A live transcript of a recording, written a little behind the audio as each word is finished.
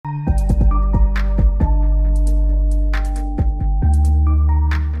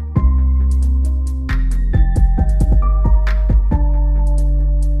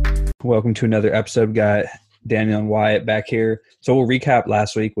Welcome to another episode. Got Daniel and Wyatt back here. So we'll recap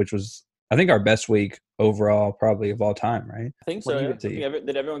last week, which was, I think, our best week overall, probably of all time, right? I think so. Yeah.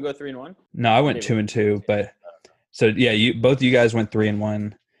 Did everyone go 3-1? No, I went 2-2, but so yeah, both of you guys went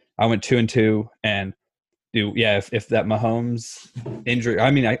 3-1. I went 2-2, and if that Mahomes injury,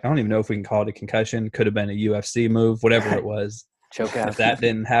 I mean, I don't even know if we can call it a concussion. Could have been a UFC move, whatever it was. Choke out. If that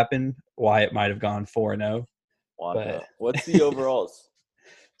didn't happen, Wyatt might have gone 4-0. But what's the overalls?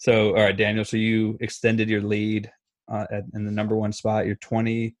 So, all right, Daniel, so you extended your lead in the number one spot. You're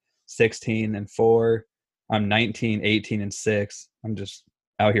 20, 16, and 4. I'm 19, 18, and 6. I'm just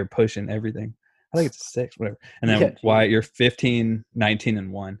out here pushing everything. I think it's a 6, whatever. And then Wyatt, you're 15, 19,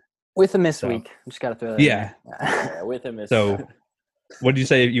 and 1. With a miss week. Just got to throw that in. With a miss. So, what did you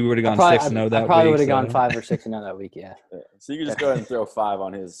say if you would have gone 6-0 that week? I probably would have gone 5 or 6-0 that week, yeah. So you can just go ahead and throw 5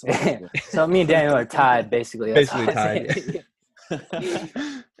 on his. So me and Daniel are tied, basically. Basically tied.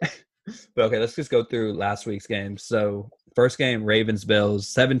 But okay, let's just go through last week's games. So first game, Ravens-Bills,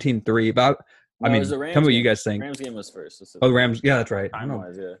 17-3. Tell me what you guys think. Rams game was first. Oh, the Rams. Yeah, that's right.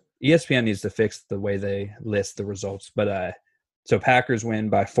 Time-wise, yeah. ESPN needs to fix the way they list the results. But so Packers win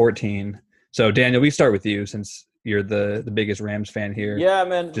by 14. So Daniel, we start with you since you're the biggest Rams fan here. Yeah,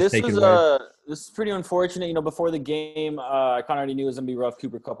 man. This is pretty unfortunate. Before the game, I kind of already knew it was gonna be rough.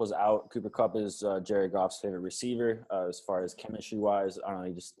 Cooper Kupp was out. Cooper Kupp is Jared Goff's favorite receiver as far as chemistry wise. I don't know.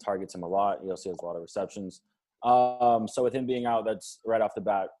 He just targets him a lot. He also has a lot of receptions. So with him being out, that's right off the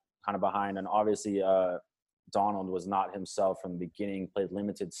bat kind of behind. And obviously, Donald was not himself from the beginning. Played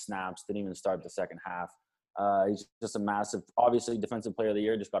limited snaps. Didn't even start the second half. He's just a massive, obviously, defensive player of the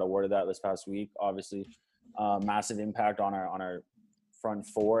year. Just got awarded that this past week. Obviously. Massive impact on our front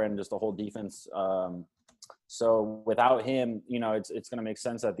four and just the whole defense. So without him, it's going to make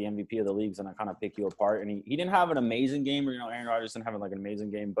sense that the MVP of the league is going to kind of pick you apart. And he didn't have an amazing game, or Aaron Rodgers didn't have an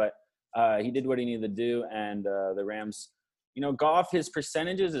amazing game, but he did what he needed to do. And the Rams, Goff, his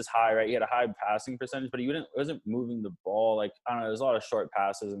percentages is high, right? He had a high passing percentage, but he wasn't moving the ball. Like, I don't know, there's a lot of short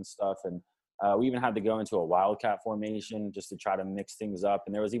passes and stuff. And we even had to go into a wildcat formation just to try to mix things up.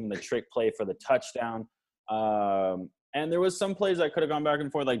 And there was even the trick play for the touchdown. And there was some plays that could have gone back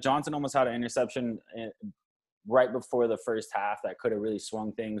and forth. Like Johnson almost had an interception right before the first half that could have really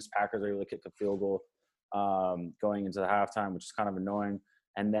swung things. Packers were able to kick a field goal going into the halftime, which is kind of annoying.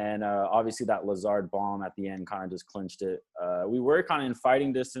 And then obviously that Lazard bomb at the end kind of just clinched it. We were kind of in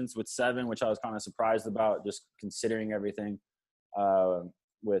fighting distance with 7, which I was kind of surprised about, just considering everything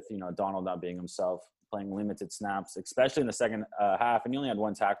with Donald not being himself, playing limited snaps, especially in the second half, and he only had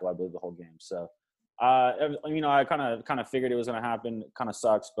 1 tackle, I believe, the whole game. So. I kind of figured it was going to happen. Kind of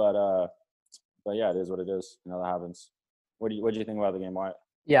sucks, but yeah, it is what it is. That happens. What do you think about the game, Wyatt?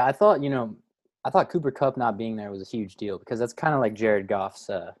 Yeah, I thought Cooper Kupp not being there was a huge deal because that's kind of like Jared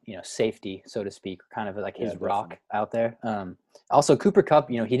Goff's safety, so to speak, kind of like his rock out there. Also, Cooper Kupp,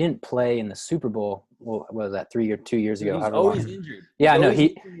 he didn't play in the Super Bowl. What was that, 2 years ago? He's always injured. Yeah, no,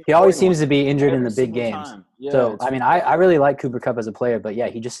 he always seems to be injured in the big games. Yeah, so, I really like Cooper Kupp as a player, but yeah,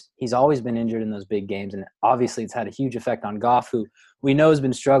 he's always been injured in those big games. And obviously it's had a huge effect on Goff, who we know has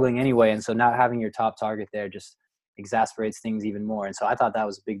been struggling anyway. And so not having your top target there just exasperates things even more. And so I thought that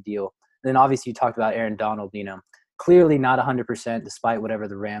was a big deal. And then obviously you talked about Aaron Donald, clearly not 100% despite whatever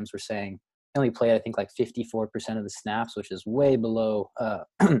the Rams were saying. He only played, I think, like 54% of the snaps, which is way below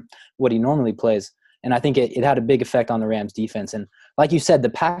what he normally plays. And I think it had a big effect on the Rams defense. And like you said, the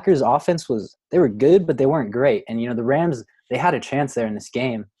Packers offense they were good, but they weren't great. And, the Rams, they had a chance there in this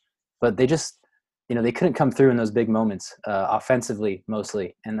game, but they just, they couldn't come through in those big moments offensively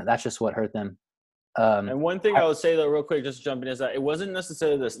mostly. And that's just what hurt them. And one thing I would say, though, real quick, just jumping in, is that it wasn't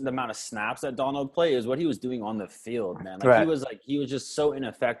necessarily the amount of snaps that Donald played, is what he was doing on the field, man. He was just so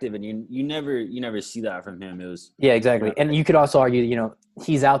ineffective, and you never see that from him. It was exactly. And you could also argue,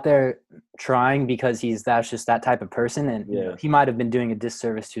 he's out there trying because that's just that type of person, and he might have been doing a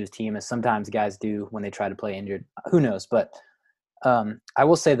disservice to his team, as sometimes guys do when they try to play injured. Who knows? But I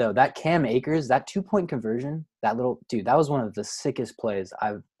will say though, that Cam Akers, that 2-point conversion, that was one of the sickest plays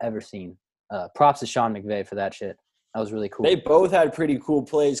I've ever seen. Props to Sean McVay for that shit. That was really cool. They both had pretty cool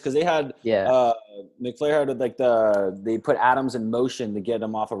plays because they had McFlare had they put Adams in motion to get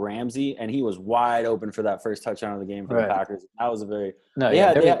him off of Ramsey, and he was wide open for that first touchdown of the game for the Packers. That was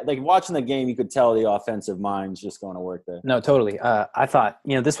like watching the game, you could tell the offensive mind's just going to work there. No, totally. I thought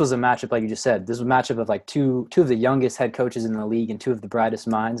this was a matchup, like you just said. This was a matchup of like two of the youngest head coaches in the league and 2 of the brightest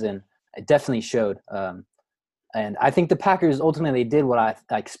minds, and it definitely showed. And I think the Packers ultimately did what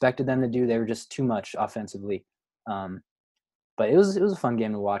I expected them to do. They were just too much offensively. But it was a fun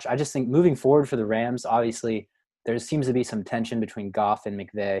game to watch. I just think moving forward for the Rams, obviously there seems to be some tension between Goff and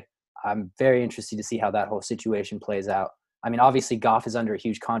McVay. I'm very interested to see how that whole situation plays out. I mean, obviously Goff is under a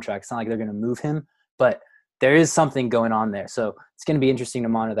huge contract. It's not like they're going to move him, but there is something going on there. So it's going to be interesting to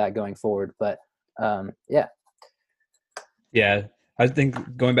monitor that going forward. But yeah. Yeah. I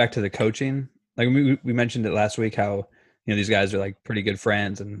think going back to the coaching, like we mentioned it last week, how, these guys are like pretty good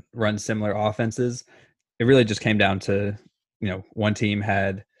friends and run similar offenses. It really just came down to, one team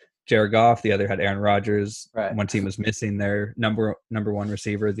had Jared Goff, the other had Aaron Rodgers. Right. One team was missing their number one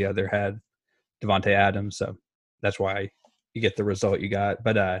receiver. The other had Devontae Adams. So that's why you get the result you got.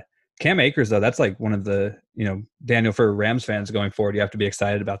 But Cam Akers, though, that's like one of the, Daniel, for Rams fans going forward, you have to be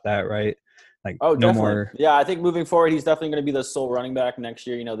excited about that, right? Like, no definitely. More. Yeah, I think moving forward, he's definitely going to be the sole running back next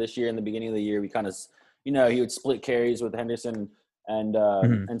year. This year in the beginning of the year, we kind of, he would split carries with Henderson.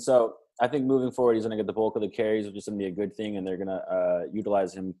 And so I think moving forward, he's going to get the bulk of the carries, which is going to be a good thing. And they're going to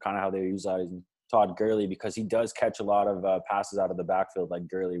utilize him kind of how they utilize Todd Gurley, because he does catch a lot of passes out of the backfield like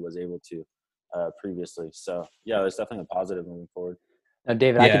Gurley was able to previously. So, yeah, there's definitely a positive moving forward. No,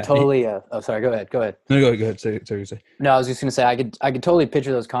 David, I could totally. Sorry. Go ahead. No, go ahead. Say what you say. No, I was just gonna say I could totally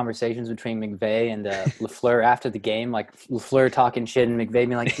picture those conversations between McVay and LaFleur after the game, like LaFleur talking shit and McVay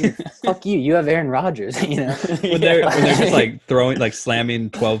being like, "Fuck you, you have Aaron Rodgers," when they're just like throwing, like slamming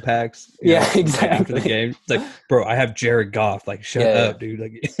 12 packs. Exactly. After the game, it's like, bro, I have Jared Goff. Like, shut up, dude.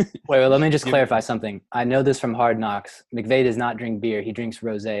 Like, wait, let me just clarify something. I know this from Hard Knocks. McVay does not drink beer; he drinks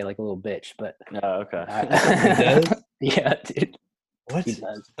rosé like a little bitch. But okay. He does? Yeah, dude. What? He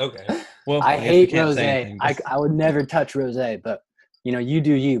does. Okay. Well, I hate rosé. I would never touch rosé, but you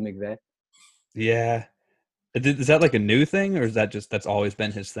do you, McVay. Yeah. Is that like a new thing, or is that's always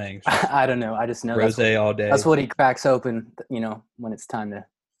been his thing? I don't know. I just know rosé all day. That's what he cracks open, when it's time to.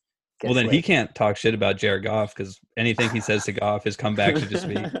 Well, then he can't talk shit about Jared Goff, because anything he says to Goff, his comeback should just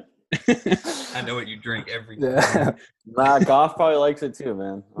be, I know what you drink every time. Nah, Goff probably likes it too,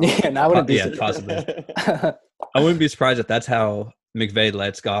 man. Yeah, and I wouldn't be possibly. I wouldn't be surprised if that's how McVay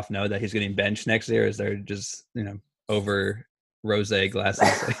lets Goff know that he's getting benched next year, is they're just, over rosé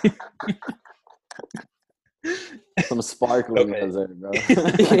glasses. Some sparkling rosé, bro.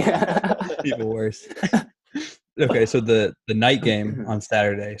 Yeah. Even worse. Okay, so the night game on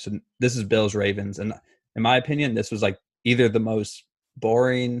Saturday. So this is Bills Ravens, and in my opinion, this was like either the most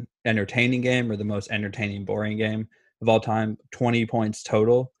boring, entertaining game or the most entertaining, boring game of all time. 20 points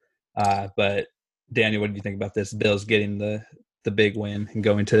total. But Daniel, what do you think about this? Bills getting the big win and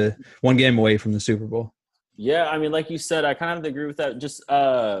going to one game away from the Super Bowl. Yeah, I mean, like you said, I kind of agree with that. Just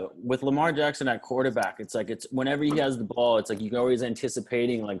with Lamar Jackson at quarterback, it's like whenever he has the ball, it's like you're always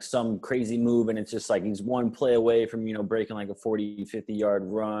anticipating like some crazy move, and it's just like he's one play away from, breaking like a 40, 50-yard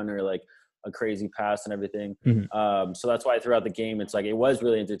run or like a crazy pass and everything. Mm-hmm. So that's why throughout the game, it's like it was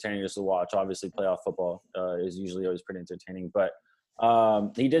really entertaining just to watch. Obviously, playoff football is usually always pretty entertaining, but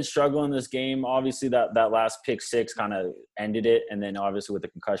he did struggle in this game. Obviously, that last pick six kind of ended it, and then obviously with the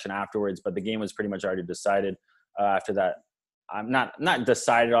concussion afterwards. But the game was pretty much already decided after that. I'm not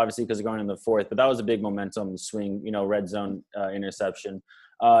decided, obviously, because they're going in the fourth, but that was a big momentum swing. Red zone interception.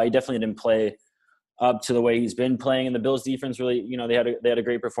 He definitely didn't play up to the way he's been playing. And the Bills defense really, they had a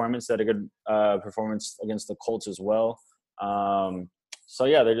great performance. They had a good performance against the Colts as well. So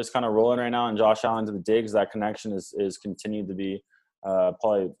yeah, they're just kind of rolling right now. And Josh Allen to the Diggs, that connection is continued to be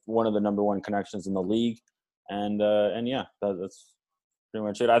probably one of the number one connections in the league. And yeah, that's pretty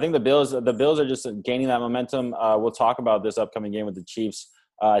much it. I think the Bills are just gaining that momentum. We'll talk about this upcoming game with the Chiefs.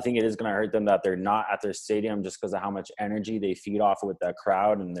 I think it is going to hurt them that they're not at their stadium just because of how much energy they feed off with that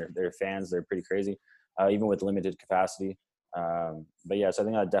crowd and their fans. They're pretty crazy, even with limited capacity. But yeah, so I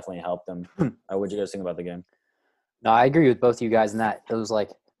think that definitely helped them. What do you guys think about the game? No, I agree with both of you guys in that. It was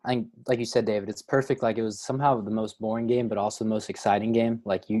like, I think, like you said, David, it's perfect. Like it was somehow the most boring game, but also the most exciting game.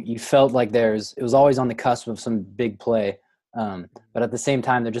 Like you felt like it was always on the cusp of some big play. But at the same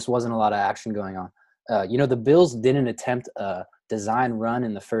time, there just wasn't a lot of action going on. The Bills didn't attempt a design run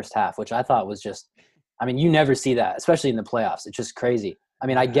in the first half, which I thought was just, you never see that, especially in the playoffs. It's just crazy.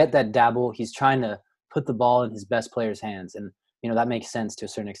 I get that Dabble, he's trying to put the ball in his best player's hands. And, that makes sense to a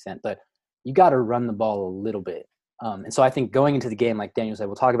certain extent, but you got to run the ball a little bit. And so I think going into the game, like Daniel said,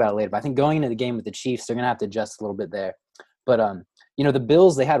 we'll talk about it later, but I think going into the game with the Chiefs, they're going to have to adjust a little bit there. But, the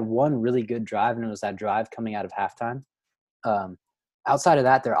Bills, they had one really good drive, and it was that drive coming out of halftime. Outside of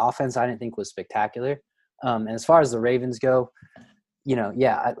that, their offense I didn't think was spectacular. And as far as the Ravens go,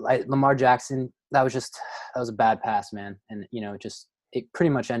 Lamar Jackson, that was a bad pass, man. And, it pretty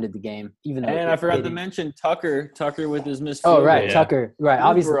much ended the game. Even and I forgot to mention Tucker with his missed field goal. Right, yeah. Tucker. Right,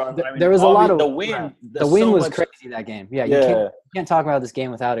 obviously there was a lot of the win. Right. The win was crazy that game. Yeah, you can't talk about this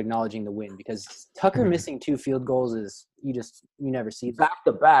game without acknowledging the win, because Tucker missing 2 field goals is you never see that. Back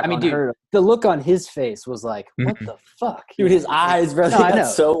to back. I mean, dude, the look on his face was like, what the fuck? Dude, his eyes, bro, I know.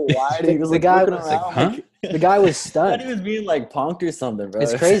 so wide. He was the guy looking was around. Huh? The guy was stunned. He was being punked or something, bro.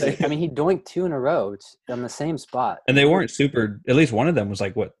 It's crazy. I mean, he doinked 2 in a row on the same spot. And they weren't super. At least one of them was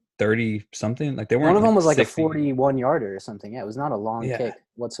like what 30 something. Like they weren't. One of them was like 60. a 41-yarder or something. Yeah, it was not a long kick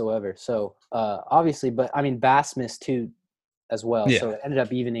whatsoever. So obviously, but I mean, Bass missed 2 as well. Yeah. So it ended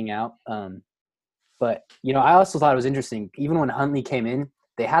up evening out. But I also thought it was interesting. Even when Huntley came in,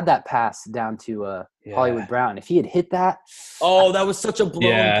 they had that pass down to Hollywood Brown. If he had hit that, that was such a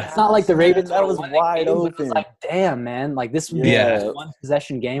blown pass. It's not like the Ravens that was wide open. It was like, damn, man, like this would be a one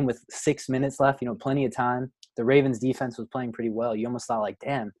possession game with 6 minutes left. Plenty of time. The Ravens defense was playing pretty well. You almost thought like,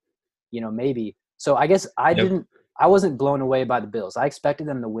 damn, maybe. So I guess I wasn't blown away by the Bills. I expected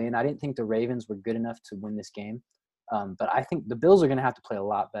them to win. I didn't think the Ravens were good enough to win this game. But I think the Bills are going to have to play a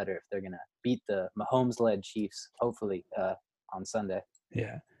lot better if they're going to beat the Mahomes-led Chiefs, hopefully, on Sunday.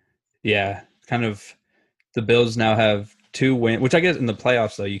 Yeah. Kind of the Bills now have 2 wins, which I guess in the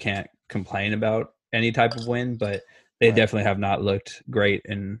playoffs, though, you can't complain about any type of win, but they definitely have not looked great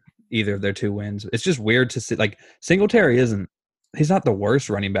in either of their 2 wins. It's just weird to see. Like, Singletary he's not the worst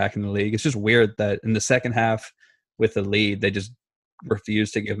running back in the league. It's just weird that in the second half with the lead, they just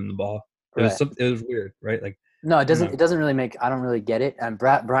refused to give him the ball. It was weird, right? Like, no, it doesn't. It doesn't really I don't really get it. And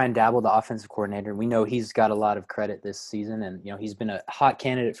Brian Dabble, the offensive coordinator, we know he's got a lot of credit this season, and he's been a hot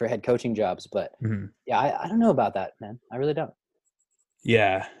candidate for head coaching jobs. But I don't know about that, man. I really don't.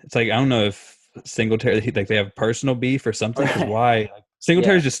 Yeah, it's like I don't know if Singletary like they have personal beef or something. Because why? Like,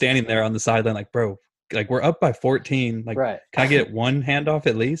 Singletary's just standing there on the sideline, like, bro, like we're up by 14. Like, can I get one handoff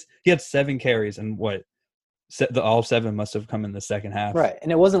at least? He had 7 carries, and all 7 must have come in the second half. Right.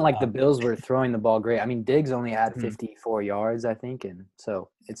 And it wasn't like the Bills were throwing the ball great. I mean, Diggs only had 54 yards, I think. And so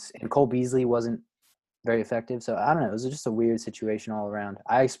and Cole Beasley wasn't very effective. So I don't know. It was just a weird situation all around.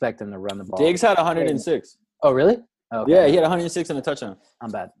 I expect them to run the ball. Diggs had 106. Oh, really? Okay. Yeah, he had 106 and a touchdown. My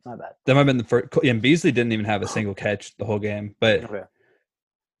bad. That might have been the first. And Beasley didn't even have a single catch the whole game. But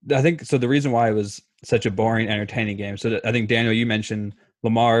I think so. The reason why it was such a boring, entertaining game. So I think, Daniel, you mentioned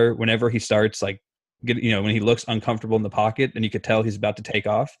Lamar, whenever he starts, like, when he looks uncomfortable in the pocket and you could tell he's about to take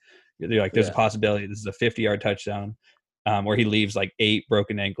off, you're like, there's a possibility this is a 50-yard touchdown where he leaves like 8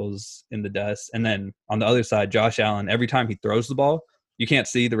 broken ankles in the dust. And then on the other side, Josh Allen, every time he throws the ball, you can't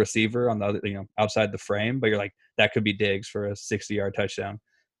see the receiver on the other, outside the frame, but you're like, that could be Diggs for a 60-yard touchdown.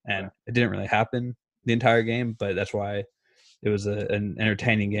 And it didn't really happen the entire game, but that's why it was an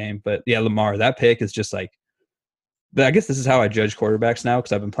entertaining game. But yeah, Lamar, that pick is just like, I guess this is how I judge quarterbacks now,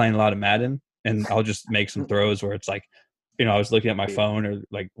 because I've been playing a lot of Madden. And I'll just make some throws where it's like, I was looking at my phone or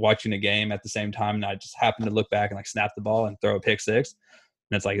like watching a game at the same time, and I just happened to look back and like snap the ball and throw a pick 6.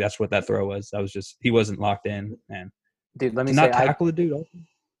 And it's like, that's what that throw was. That was just, he wasn't locked in. And dude, let me not tackle the dude.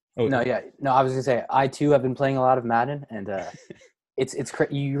 I was gonna say I too have been playing a lot of Madden, and it's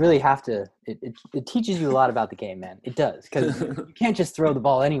you really have to. It teaches you a lot about the game, man. It does, because you can't just throw the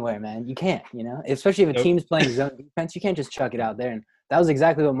ball anywhere, man. You can't, especially if a team's playing zone defense. You can't just chuck it out there. And that was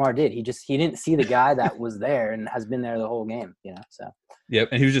exactly what Mar did. He didn't see the guy that was there and has been there the whole game, So. Yep,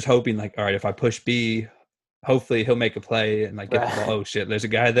 and he was just hoping, like, all right, if I push B, hopefully he'll make a play and like get the ball. Oh shit, there's a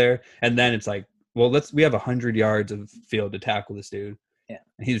guy there, and then it's like, well, we have 100 yards of field to tackle this dude. Yeah,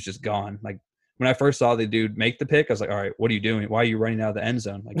 and he was just gone. Like, when I first saw the dude make the pick, I was like, all right, what are you doing? Why are you running out of the end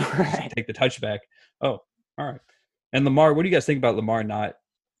zone? Like, just take the touchback. Oh, all right. And Lamar, what do you guys think about Lamar not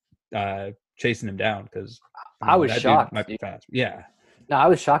chasing him down? Because I was shocked. Might be fast. Yeah. No, I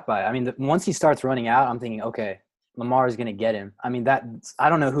was shocked by it. I mean, once he starts running out, I'm thinking, okay, Lamar is going to get him. I mean, I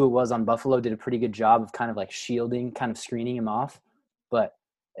don't know who it was on Buffalo, did a pretty good job of kind of like shielding, kind of screening him off. But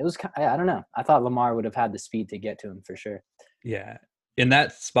it was, I don't know. I thought Lamar would have had the speed to get to him for sure. Yeah. In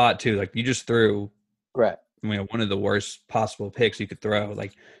that spot too, like you just threw one of the worst possible picks you could throw.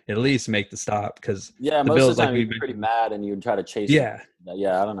 Like, at least make the stop, because most Bills, of the time you'd be pretty mad and you'd try to chase him.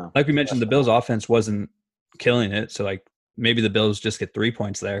 Yeah, I don't know. Like we mentioned, the Bills offense wasn't killing it, so like maybe the Bills just get 3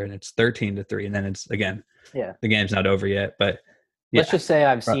 points there and it's 13-3, and then it's again, the game's not over yet. But let's just say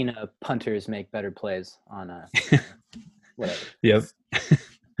I've seen punters make better plays on whatever. Yep.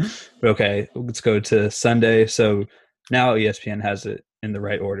 Okay, let's go to Sunday. So now ESPN has it in the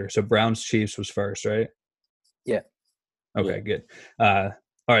right order. So Browns Chiefs was first, right? Yeah. Okay, good. All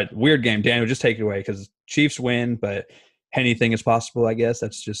right, weird game. Daniel, just take it away, because Chiefs win, but anything is possible, I guess.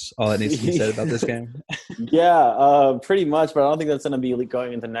 That's just all that needs to be said about this game. Yeah, pretty much, but I don't think that's going to be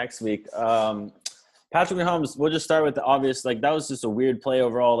going into next week. Patrick Mahomes, we'll just start with the obvious. Like, that was just a weird play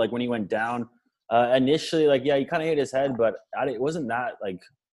overall. Like, when he went down initially, like, yeah, he kind of hit his head, but it wasn't that, like,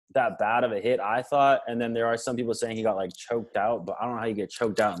 that bad of a hit, I thought. And then there are some people saying he got like choked out, but I don't know how you get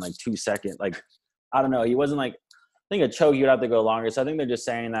choked out in like 2 seconds. Like, I don't know. He wasn't like, I think a choke, you'd have to go longer. So I think they're just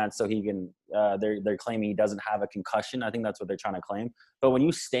saying that so he can, they're claiming he doesn't have a concussion. I think that's what they're trying to claim. But when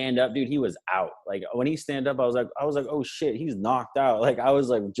you stand up, dude, he was out. Like when he stand up, I was like, oh shit, he's knocked out. Like I was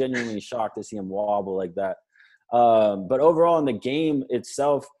like genuinely shocked to see him wobble like that. But overall in the game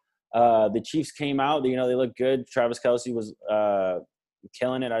itself, the Chiefs came out, you know, they looked good. Travis Kelce was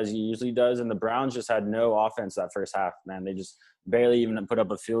killing it as he usually does. And the Browns just had no offense that first half, man. They just barely even put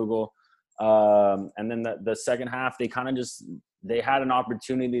up a field goal. And then the second half, they kind of just – they had an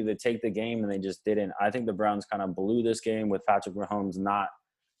opportunity to take the game, and they just didn't. I think the Browns kind of blew this game with Patrick Mahomes not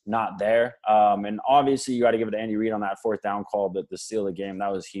there. And obviously, you got to give it to Andy Reid on that fourth down call, but to seal the game,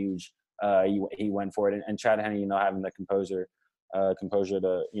 that was huge. He went for it. And Chad Henne, you know, having the composure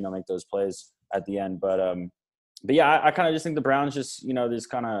to, you know, make those plays at the end. But yeah, I kind of just think the Browns just, you know,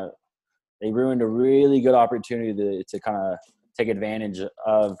 they ruined a really good opportunity to kind of take advantage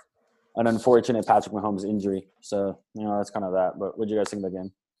of an unfortunate Patrick Mahomes injury. So, you know, that's kind of that. But what do you guys think of the game?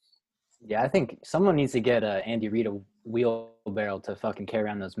 Yeah, I think someone needs to get Andy Reid a wheelbarrow to fucking carry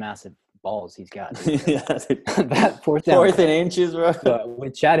around those massive balls he's got. Yeah, that fourth down. Fourth and inches, bro.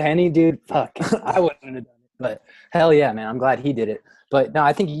 With Chad Henne, dude, fuck. I wouldn't have done it. But hell yeah, man. I'm glad he did it. But no,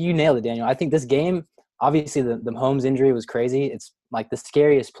 I think you nailed it, Daniel. I think this game, obviously the Mahomes injury was crazy. It's like the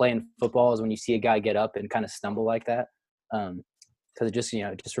scariest play in football is when you see a guy get up and kind of stumble like that. Because it just, you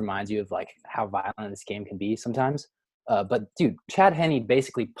know, it just reminds you of like how violent this game can be sometimes. But dude, Chad Henne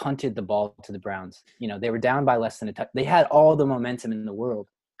basically punted the ball to the Browns. You know, they were down by less than a touch. They had all the momentum in the world.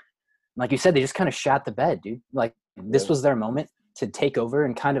 Like you said, they just kind of shat the bed, dude. Like this was their moment to take over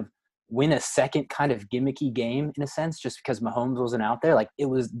and kind of win a second kind of gimmicky game in a sense, just because Mahomes wasn't out there. Like it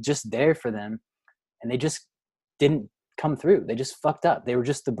was just there for them, and they just didn't come through. They just fucked up. They were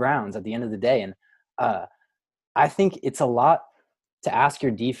just the Browns at the end of the day. And I think it's a lot to ask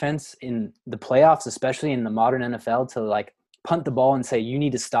your defense in the playoffs, especially in the modern NFL, to like punt the ball and say, you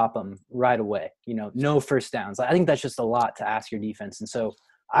need to stop them right away. You know, no first downs. I think that's just a lot to ask your defense. And so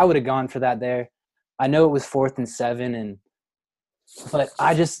I would have gone for that there. I know it was 4th and 7, but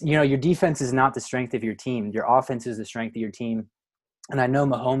I just, you know, your defense is not the strength of your team. Your offense is the strength of your team. And I know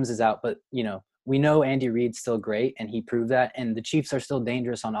Mahomes is out, but, you know, we know Andy Reid's still great, and he proved that. And the Chiefs are still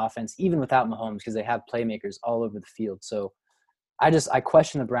dangerous on offense, even without Mahomes, because they have playmakers all over the field. So I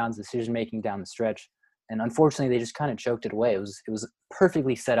question the Browns' decision-making down the stretch. And unfortunately, they just kind of choked it away. It was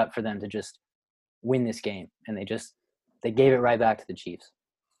perfectly set up for them to just win this game. And they gave it right back to the Chiefs.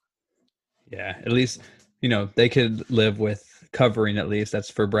 Yeah, at least, you know, they could live with covering at least. That's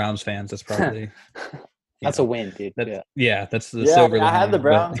for Browns fans. That's probably that's a win, dude. Yeah, that's the silver lining. I had the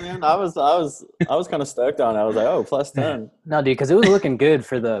Browns, man. I was kind of stoked on it. I was like, oh, plus 10. No, dude, because it was looking good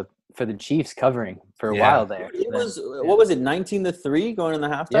for the Chiefs covering for a while there. It was what was it, 19-3 going in the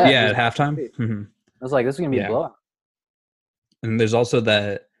halftime? Yeah, at halftime. Mm-hmm. I was like, this is gonna be a blowout. And there's also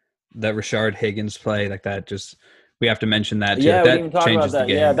that Rashard Higgins play, like that. Just we have to mention that too. Yeah, that we didn't talk about that.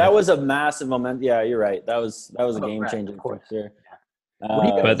 Game, yeah, that was a massive moment. Yeah, you're right. That was a game changer for sure.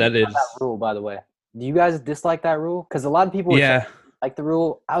 But that is that rule, by the way. Do you guys dislike that rule? Because a lot of people like the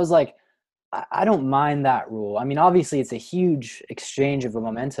rule. I was like, I don't mind that rule. I mean, obviously, it's a huge exchange of a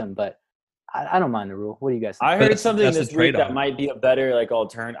momentum, but I don't mind the rule. What do you guys think? I heard something this week that might be a better like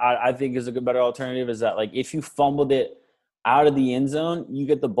alternative. I think is a good better alternative is that like if you fumbled it out of the end zone, you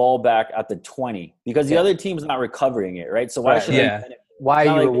get the ball back at the 20 because the other team's not recovering it, right? So why should why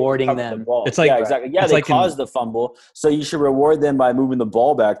are you rewarding them? It's like exactly. Yeah, they caused the fumble, so you should reward them by moving the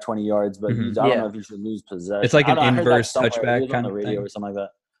ball back 20 yards. But I don't know if you should lose possession. It's like an inverse touchback kind of thing, or something like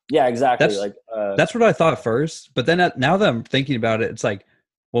that. Yeah, exactly. That's what I thought first, but then now that I'm thinking about it, it's like,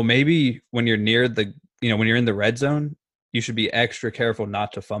 well, maybe when you're near when you're in the red zone, you should be extra careful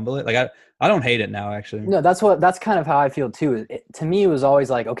not to fumble it. Like I don't hate it now, actually. No, that's kind of how I feel too. To me, it was always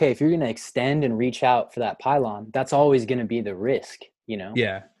like, okay, if you're going to extend and reach out for that pylon, that's always going to be the risk, you know?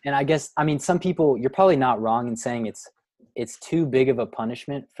 Yeah. And I guess, I mean, some people, you're probably not wrong in saying it's too big of a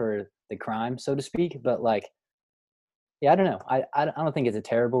punishment for the crime, so to speak. But like, yeah, I don't know. I don't think it's a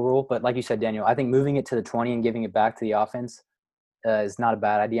terrible rule, but like you said, Daniel, I think moving it to the 20 and giving it back to the offense is not a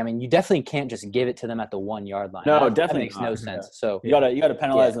bad idea. I mean, you definitely can't just give it to them at the 1 yard line. No, that makes no sense. So you gotta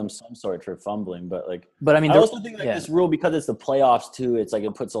penalize them some sort for fumbling. But I mean, I also think this rule, because it's the playoffs too, it's like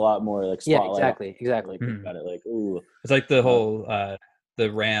it puts a lot more like spotlight. Yeah, exactly. Like, about it, like ooh, it's like the whole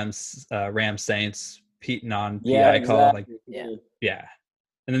the Rams Saints non-PI call, like yeah.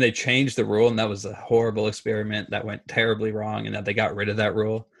 And then they changed the rule, and that was a horrible experiment that went terribly wrong, and that they got rid of that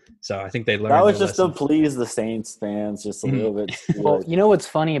rule. So I think they learned that was their just lesson. to please the Saints fans just a little bit. Well, you know what's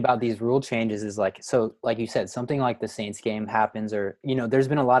funny about these rule changes is like you said, something like the Saints game happens, or there's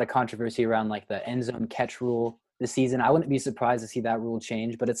been a lot of controversy around like the end zone catch rule this season. I wouldn't be surprised to see that rule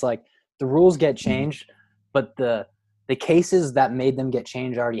change, but it's like the rules get changed, but the cases that made them get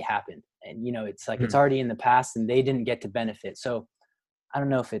changed already happened, and it's like it's already in the past, and they didn't get to benefit. So I don't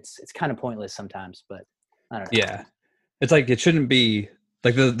know if it's kind of pointless sometimes, but I don't know. Yeah, it's like it shouldn't be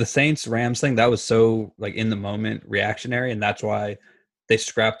like the Saints Rams thing. That was so like in the moment reactionary, and that's why they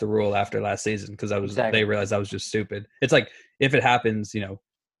scrapped the rule after last season, because they realized that was just stupid. It's like if it happens,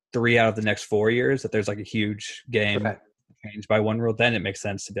 3 out of the next 4 years that there's like a huge game changed by one rule, then it makes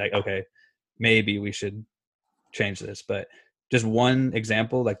sense to be like, okay, maybe we should change this. But just one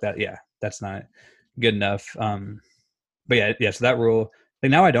example like that, yeah, that's not good enough. But yeah. So that rule,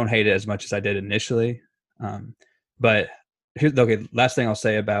 like now I don't hate it as much as I did initially. But okay, last thing I'll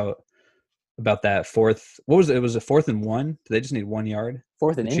say about that fourth. What was it? It was a 4th and 1. Did they just need 1 yard?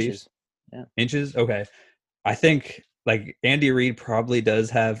 4th and inches. Chiefs? Yeah. Inches. Okay. I think like Andy Reid probably does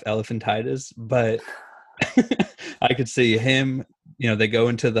have elephantitis, but I could see him. They go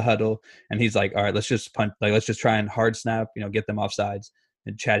into the huddle and he's like, "All right, let's just punt. Like, let's just try and hard snap. Get them off sides."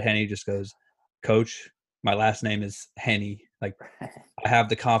 And Chad Henne just goes, "Coach, my last name is Henne. Like, I have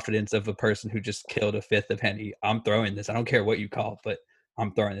the confidence of a person who just killed a fifth of Henne. I'm throwing this. I don't care what you call it, but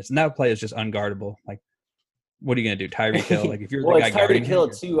I'm throwing this." And that play is just unguardable. Like, what are you going to do? Tyreek Hill? Like, if you're the guy guarding Hill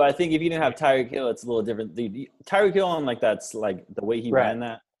too. I think if you didn't have Tyreek Hill, it's a little different. Tyreek Hill on that's like the way he ran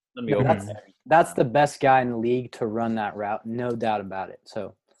that. That's the best guy in the league to run that route, no doubt about it.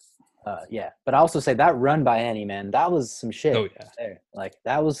 So, yeah. But I also say that run by Henne, man, that was some shit. Oh yeah, there. Like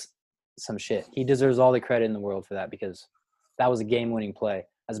that was some shit. He deserves all the credit in the world for that, because that was a game-winning play.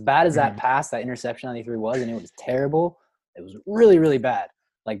 As bad as that pass, that interception on E3 was, and it was terrible. It was really, really bad.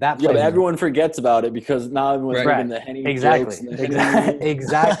 Like that. Yeah, but everyone forgets about it because now everyone's making the Henne exactly. jokes.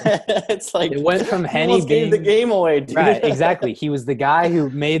 Exactly. It's like it went from Henne being gave the game away, dude. Right. Exactly. He was the guy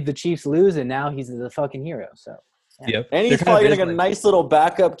who made the Chiefs lose, and now he's the fucking hero. So. Yeah. Yep. And he's probably getting a nice little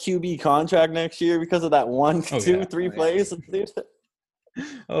backup QB contract next year because of that 1, 2, 3 plays.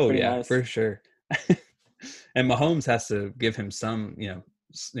 Oh pretty nice. For sure. And Mahomes has to give him some,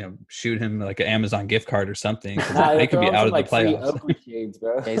 shoot him like an Amazon gift card or something. They could be out of the playoffs. Shades,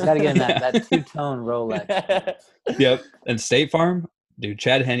 bro. Yeah, he's got to get him that two-tone Rolex. Yep. And State Farm, dude,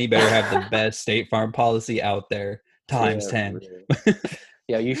 Chad Henne better have the best State Farm policy out there times 10.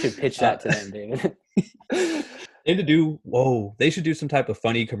 Yeah, you should pitch that to them, David. They should do some type of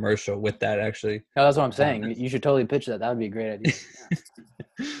funny commercial with that, actually. No, that's what I'm saying. You should totally pitch that. That would be a great idea.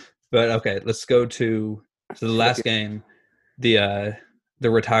 But okay, let's go to the last game, the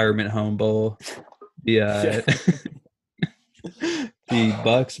retirement home bowl, the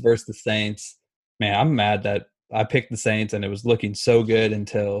Bucks versus the Saints. Man, I'm mad that I picked the Saints and it was looking so good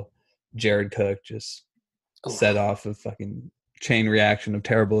until Jared Cook just set off a fucking chain reaction of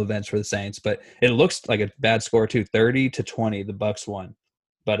terrible events for the Saints. But it looks like a bad score too, 30-20. The Bucks won.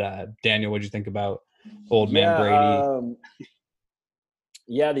 But Daniel, what did you think about old man Brady?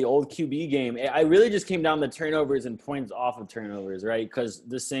 Yeah, the old QB game. I really just came down to turnovers and points off of turnovers, right? Because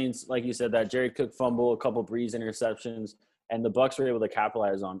the Saints, like you said, that Jared Cook fumble, a couple Breeze interceptions, and the Bucks were able to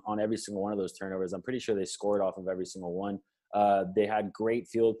capitalize on every single one of those turnovers. I'm pretty sure they scored off of every single one. They had great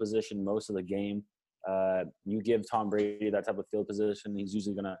field position most of the game. You give Tom Brady that type of field position, he's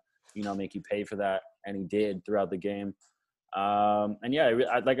usually gonna, make you pay for that, and he did throughout the game. And yeah,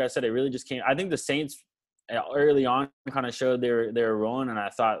 like I said, it really just came. I think the Saints early on kind of showed they were rolling, and I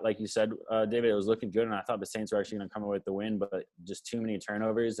thought, like you said, David, it was looking good, and I thought the Saints were actually going to come away with the win, but just too many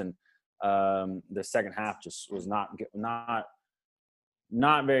turnovers, and the second half just was not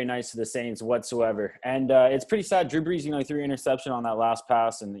very nice to the Saints whatsoever. And it's pretty sad. Drew Brees, threw interception on that last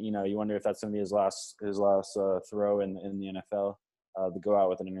pass, and you wonder if that's going to be his last throw in the NFL. To go out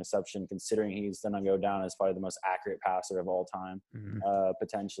with an interception, considering he's going to go down as probably the most accurate passer of all time,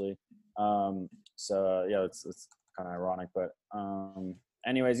 potentially. So yeah, it's kind of ironic, but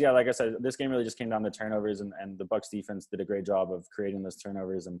anyways, yeah, like I said, this game really just came down to turnovers, and the Bucs defense did a great job of creating those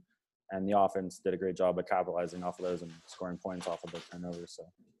turnovers, and the offense did a great job of capitalizing off of those and scoring points off of the turnovers. So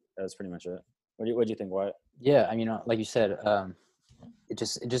that's pretty much it. What do you think, Wyatt? Yeah, I mean, like you said, it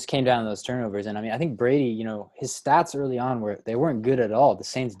just came down to those turnovers. And I mean, I think Brady, his stats early on weren't good at all. The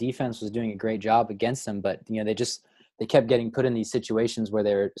Saints defense was doing a great job against them, but they kept getting put in these situations where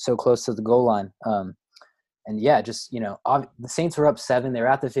they're so close to the goal line. And yeah, the Saints were up 7. They're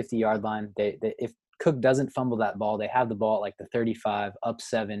at the 50-yard line. They if Cook doesn't fumble that ball, they have the ball at like the 35, up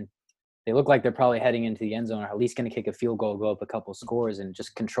 7. they look like they're probably heading into the end zone, or at least going to kick a field goal, go up a couple scores, and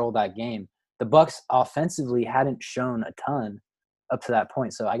just control that game. The Bucs offensively hadn't shown a ton up to that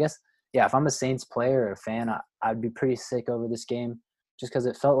point. So I guess, yeah, if I'm a Saints player or a fan, I'd be pretty sick over this game just because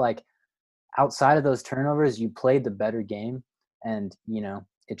it felt like outside of those turnovers, you played the better game, and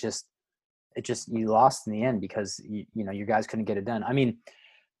it just you lost in the end because you guys couldn't get it done. I mean,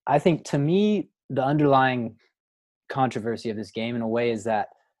 I think to me the underlying controversy of this game in a way is that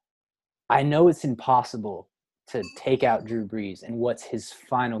I know it's impossible to take out Drew Brees and what his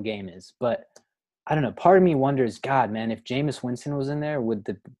final game is, but I don't know. Part of me wonders, God, man, if Jameis Winston was in there, would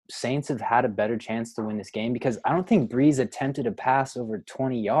the Saints have had a better chance to win this game? Because I don't think Brees attempted a pass over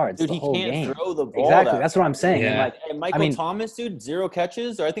 20 yards the whole game. Dude, he can't throw the ball. Exactly. That's what I'm saying. Yeah. And Michael Thomas, dude, 0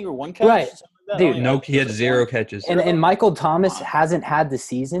 catches, or I think 1 catch. Right. Dude, no, he had 0 catches. And Michael Thomas hasn't had the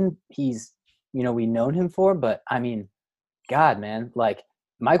season he's, we've known him for, but I mean, God, man, like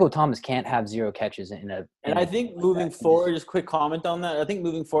Michael Thomas can't have 0 catches in a. And I think moving forward, just quick comment on that. I think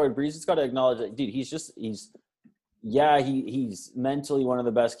moving forward, Brees has got to acknowledge that, dude, he's mentally one of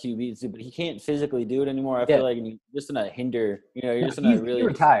the best QBs, but he can't physically do it anymore. I feel like he's just going to hinder, you're just going to really. He's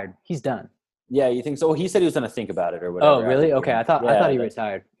retired. He's done. Yeah, you think so? Well, he said he was going to think about it or whatever. Oh, really? Okay, I thought he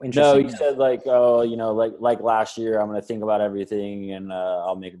retired. No, he said like last year, I'm going to think about everything and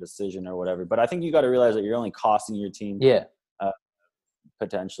I'll make a decision or whatever. But I think you got to realize that you're only costing your team. Yeah.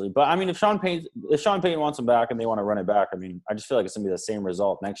 Potentially. But I mean, if Sean Payton wants him back and they want to run it back, I mean, I just feel like it's going to be the same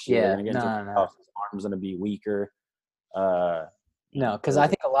result next year. Yeah, they're going to get into the playoffs. His arm's going to be weaker. No, because I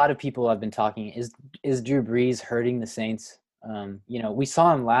think a lot of people have been talking, is Drew Brees hurting the Saints? We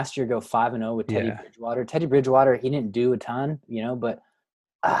saw him last year go 5-0 with Teddy Bridgewater. Teddy Bridgewater, he didn't do a ton, but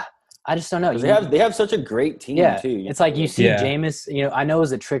I just don't know. They have such a great team too. It's like you see Jameis, I know it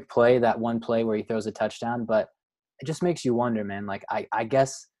was a trick play, that one play where he throws a touchdown, but it just makes you wonder, man. Like, I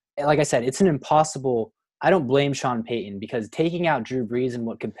guess, like I said, it's an impossible – I don't blame Sean Payton because taking out Drew Brees in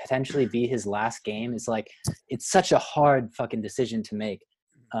what could potentially be his last game is like – it's such a hard fucking decision to make.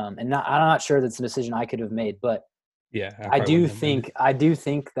 I'm not sure that's a decision I could have made, but yeah, I do think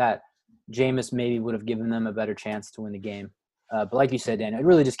that Jameis maybe would have given them a better chance to win the game. But like you said, Dan, it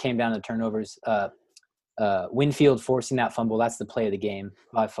really just came down to turnovers. Winfield forcing that fumble, that's the play of the game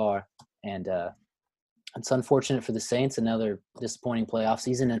by far. And it's unfortunate for the Saints, another disappointing playoff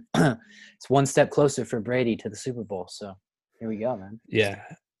season. And it's one step closer for Brady to the Super Bowl. So here we go, man. Yeah.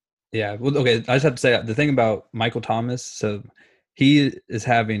 Yeah. Well, okay. I just have to say the thing about Michael Thomas. So he is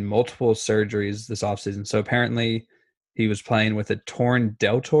having multiple surgeries this offseason. So apparently he was playing with a torn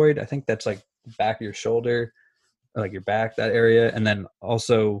deltoid. I think that's like back of your shoulder, like your back, that area. And then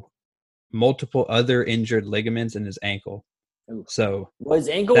also multiple other injured ligaments in his ankle. Ooh. So his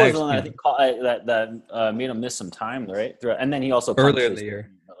ankle was the one I think that made him miss some time, right? And then he also earlier in the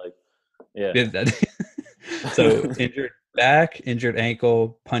year. So injured back, injured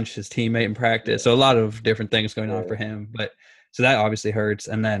ankle, punched his teammate in practice. So a lot of different things going on for him. But so that obviously hurts.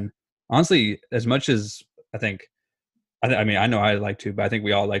 And then honestly, as much as I mean, I know I like to, but I think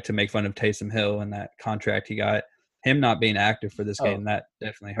we all like to make fun of Taysom Hill and that contract he got. Him not being active for this game, that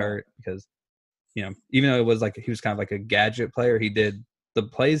definitely hurt because, even though it was like he was kind of like a gadget player, he did the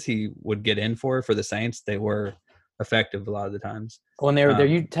plays he would get in for the Saints. They were effective a lot of the times. Well,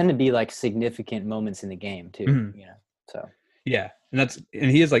 and you tend to be like significant moments in the game too. Mm-hmm. So yeah, and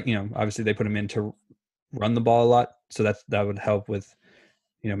he is like obviously they put him in to run the ball a lot, so that would help with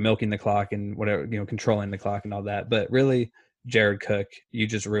milking the clock and whatever controlling the clock and all that. But really, Jared Cook, you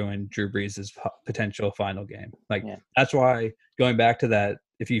just ruined Drew Brees' potential final game. That's why going back to that,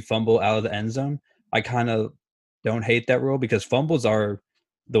 if you fumble out of the end zone, I kind of don't hate that rule because fumbles are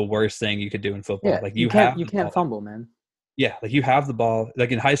the worst thing you could do in football. Yeah, like you can't fumble, man. Yeah, like you have the ball.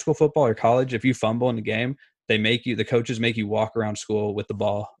 Like in high school football or college, if you fumble in a game, the coaches make you walk around school with the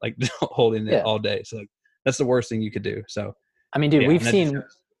ball, like holding it all day. So that's the worst thing you could do. So I mean, dude, we've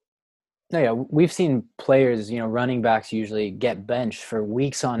seen players, running backs usually get benched for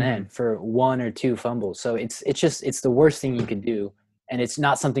weeks on end for 1 or 2 fumbles. So it's the worst thing you could do. And it's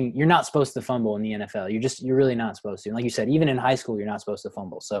not something you're not supposed to fumble in the NFL. You're really not supposed to. And like you said, even in high school, you're not supposed to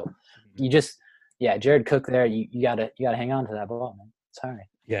fumble. So Jared Cook there, you gotta hang on to that ball, man. Sorry.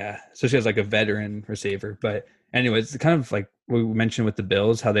 Yeah. So she has like a veteran receiver. But anyways, it's kind of like we mentioned with the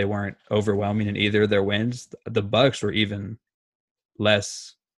Bills, how they weren't overwhelming in either of their wins. The Bucs were even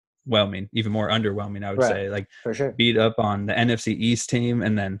less whelming, even more underwhelming, I would say. Like for sure. Beat up on the NFC East team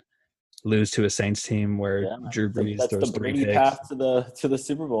and then lose to a Saints team where Drew Brees throws the 3 Brady picks. path to the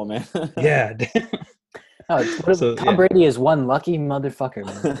Super Bowl, man. Yeah. Tom Brady is one lucky motherfucker,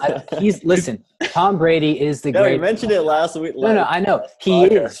 man. Listen, Tom Brady is the greatest. You mentioned it last week. No, I know. He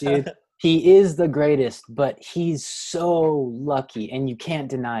is, dude. He is the greatest, but he's so lucky, and you can't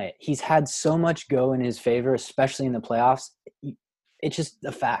deny it. He's had so much go in his favor, especially in the playoffs. It's just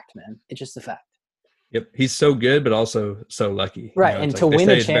a fact, man. It's just a fact. Yep, he's so good, but also so lucky. Right, You know, and it's to like, they win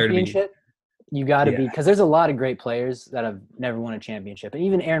say a it's better to be. championship, you got to be – because there's a lot of great players that have never won a championship. And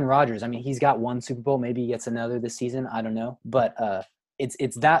even Aaron Rodgers, I mean, he's got one Super Bowl. Maybe he gets another this season. I don't know. But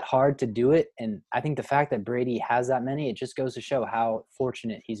it's that hard to do it. And I think the fact that Brady has that many, it just goes to show how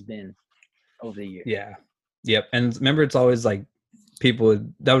fortunate he's been over the years. Yeah. Yep. And remember, it's always like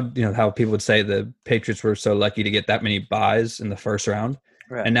how people would say the Patriots were so lucky to get that many buys in the first round.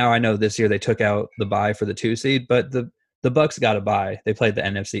 Right. And now I know this year they took out the bye for the 2 seed, but the Bucks got a bye. They played the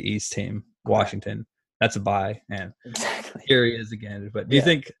NFC East team, Washington. Right. That's a bye. And exactly. Here he is again. But do you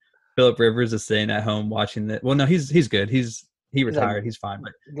think Phillip Rivers is staying at home watching that? Well, no, he's good. He retired. Like, he's fine,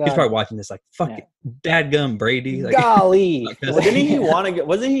 but he's probably watching this like, fuck it, dadgum Brady. Like, golly, wasn't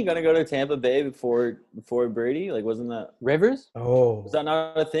he gonna go to Tampa Bay before Brady? Like, wasn't that Rivers? Oh, was that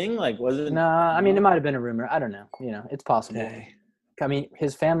not a thing? Like, wasn't? Nah, I mean, it might have been a rumor. I don't know. You know, it's possible. Hey. I mean,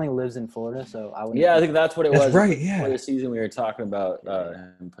 his family lives in Florida, so I would. Yeah, I think that's what it was. Right. Yeah. For the season we were talking about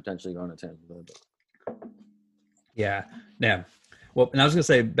him potentially going to Tampa Bay. Yeah. Yeah. Well, and I was gonna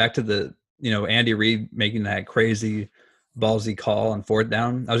say back to the Andy Reid making that crazy ballsy call on 4th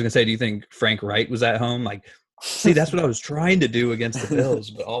down. I was gonna say, do you think Frank Wright was at home? Like, see, that's what I was trying to do against the Bills,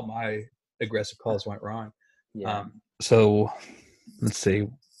 but all my aggressive calls went wrong. Yeah. So let's see.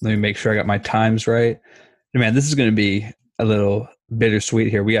 Let me make sure I got my times right. Man, this is gonna be a little bittersweet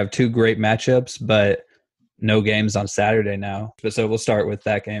here. We have 2 great matchups, but no games on Saturday now. But so we'll start with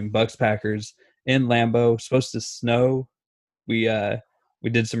that game. Bucks Packers in Lambeau. Supposed to snow. We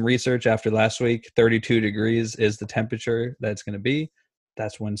did some research after last week. 32 degrees is the temperature that's going to be.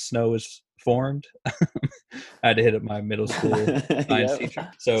 That's when snow is formed. I had to hit up my middle school science teacher.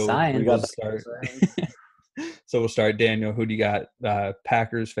 So we'll start. So we'll start. Daniel, who do you got?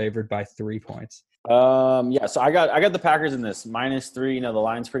 Packers favored by 3 points. So I got the Packers in this -3. The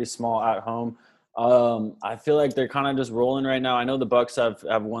line's pretty small at home. I feel like they're kind of just rolling right now. I know the Bucks have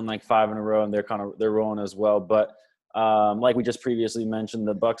won like 5 in a row, and they're rolling as well, but. Like we just previously mentioned,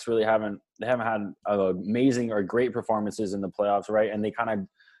 the Bucks really haven't had amazing or great performances in the playoffs, right? And they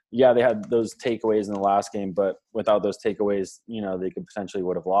they had those takeaways in the last game, but without those takeaways, they could potentially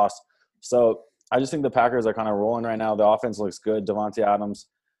would have lost. So I just think the Packers are kind of rolling right now. The offense looks good. Devontae Adams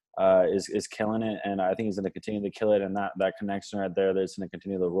is killing it, and I think he's going to continue to kill it. And that connection right there, that's going to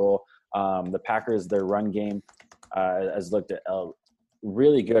continue to roll. The Packers, their run game has looked at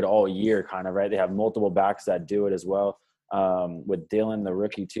really good all year, kind of, right? They have multiple backs that do it as well. With Dylan, the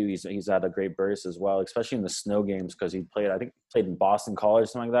rookie too, he's had a great burst as well, especially in the snow games, because he played in Boston College,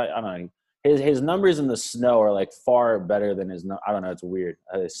 something like that. I don't know. His numbers in the snow are like far better than I don't know. It's weird.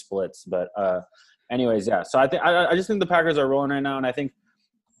 His splits, but anyways, yeah. So I just think the Packers are rolling right now, and I think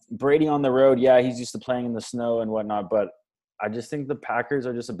Brady on the road, yeah, he's used to playing in the snow and whatnot, but I just think the Packers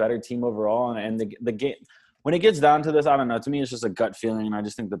are just a better team overall, and the game. When it gets down to this, I don't know. To me, it's just a gut feeling, and I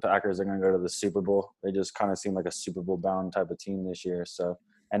just think the Packers are going to go to the Super Bowl. They just kind of seem like a Super Bowl-bound type of team this year. So,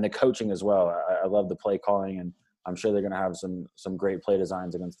 and the coaching as well. I love the play calling, and I'm sure they're going to have some great play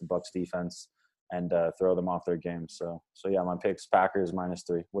designs against the Bucs defense and throw them off their game. So yeah, my pick's Packers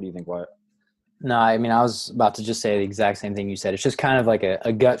 -3. What do you think, Wyatt? No, I mean, I was about to just say the exact same thing you said. It's just kind of like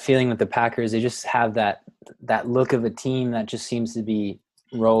a gut feeling with the Packers. They just have that look of a team that just seems to be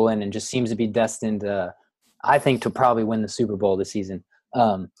rolling and just seems to be destined I think to probably win the Super Bowl this season.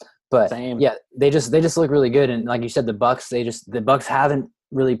 But Same. Yeah, they just look really good. And like you said, the Bucs haven't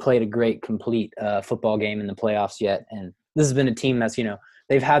really played a great complete football game in the playoffs yet. And this has been a team that's,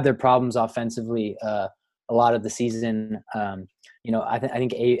 they've had their problems offensively a lot of the season. I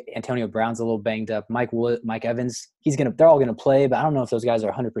think Antonio Brown's a little banged up. Mike Evans, they're all gonna play, but I don't know if those guys are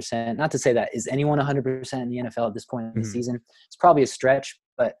 100%. Not to say that is anyone 100% in the NFL at this point in the season. It's probably a stretch,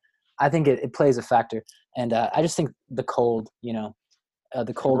 but I think it plays a factor. And I just think the cold,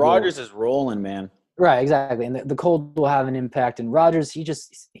 the cold. Rodgers is rolling, man. Right, exactly. And the cold will have an impact. And Rodgers, he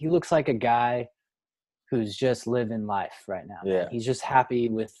looks like a guy who's just living life right now. Yeah. He's just happy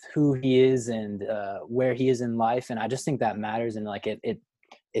with who he is and where he is in life. And I just think that matters. And like it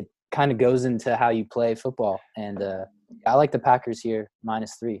kind of goes into how you play football. And I like the Packers here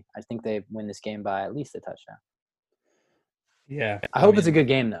 -3. I think they win this game by at least a touchdown. Yeah. I hope it's a good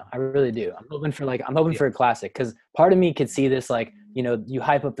game though. I really do. I'm hoping for a classic, because part of me could see this like, you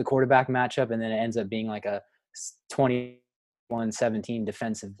hype up the quarterback matchup and then it ends up being like a 21-17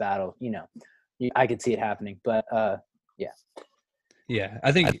 defensive battle. I could see it happening, but yeah. Yeah,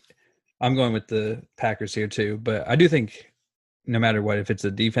 I think I'm going with the Packers here too, but I do think no matter what, if it's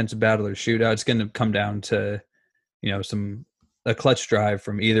a defensive battle or shootout, it's going to come down to, a clutch drive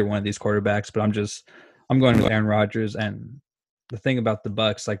from either one of these quarterbacks. But I'm going with Aaron Rodgers. And the thing about the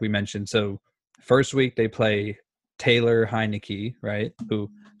Bucks, like we mentioned, so first week they play Taylor Heineke, right? Who,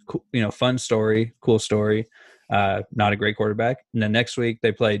 fun story, cool story. Not a great quarterback. And then next week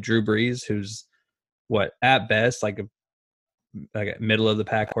they play Drew Brees, who's at best like a middle of the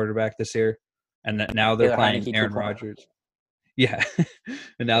pack quarterback this year. And that now they're playing Heineke Aaron Rodgers. Yeah.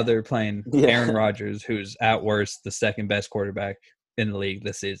 And now they're playing Aaron Rodgers, who's at worst the second best quarterback in the league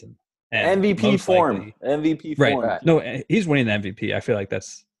this season. And MVP form. MVP form. Right. No, he's winning the MVP. I feel like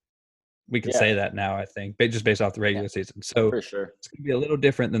we can say that now, I think, just based off the regular season. So for sure, it's going to be a little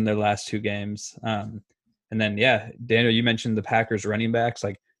different than their last two games. And then, Daniel, you mentioned the Packers running backs.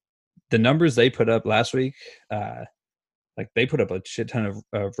 Like the numbers they put up last week, like they put up a shit ton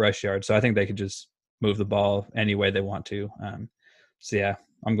of rush yards. So I think they could just move the ball any way they want to. So yeah,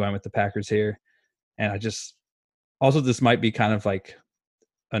 I'm going with the Packers here. And this might be kind of like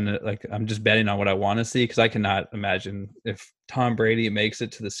I'm just betting on what I want to see, because I cannot imagine if Tom Brady makes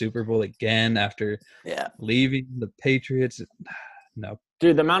it to the Super Bowl again after leaving the Patriots. No,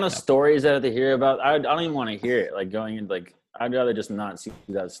 dude, the amount of stories that I have to hear about, I don't even want to hear it. Like going in, like I'd rather just not see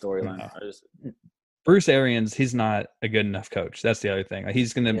that storyline. Bruce Arians, he's not a good enough coach. That's the other thing. Like,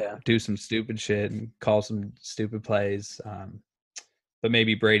 he's going to do some stupid shit and call some stupid plays. But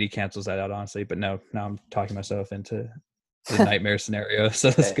maybe Brady cancels that out, honestly. But no, now I'm talking myself into the nightmare scenario. So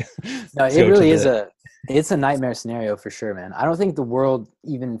it really is it's a nightmare scenario for sure, man. I don't think the world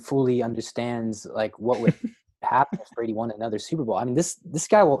even fully understands like what would happen if Brady won another Super Bowl. I mean, this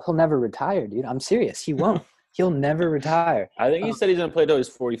guy he'll never retire, dude. I'm serious. He won't. He'll never retire. I think he said he's gonna play till he's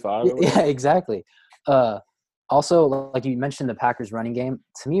 45. Yeah, exactly. Also, like you mentioned, the Packers running game.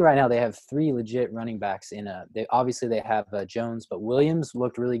 To me, right now, they have three legit running backs. They have Jones, but Williams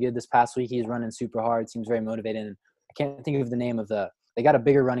looked really good this past week. He's running super hard. Seems very motivated. And I can't think of the name of they got a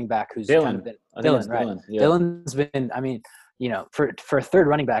bigger running back who's Dylan. kind of been Dylan, right? Dylan, yeah. Dylan's been. I mean, for a third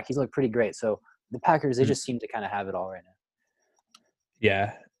running back, he's looked pretty great. So the Packers, they just seem to kind of have it all right now.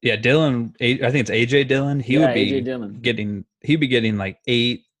 Yeah. Yeah, Dylan. I think it's AJ Dillon. He'd be getting like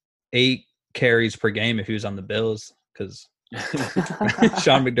eight carries per game if he was on the Bills, because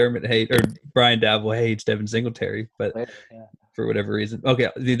Sean McDermott or Brian Dabble hates Devin Singletary, but for whatever reason. Okay,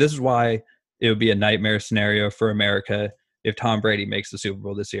 this is why it would be a nightmare scenario for America if Tom Brady makes the Super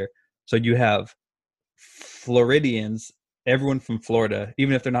Bowl this year. So you have Floridians, everyone from Florida,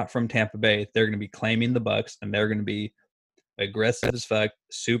 even if they're not from Tampa Bay, they're going to be claiming the Bucks, and they're going to be aggressive as fuck,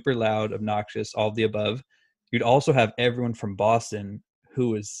 super loud, obnoxious, all of the above. You'd also have everyone from Boston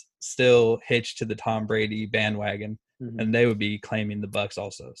who is still hitched to the Tom Brady bandwagon, and they would be claiming the Bucks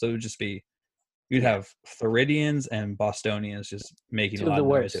also. So it would just be, you'd have Floridians and Bostonians just making a lot of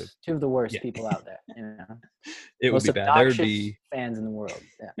noise. Two of the worst people out there. It would be bad. There would be fans in the world.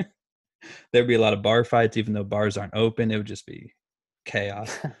 Yeah. There'd be a lot of bar fights, even though bars aren't open. It would just be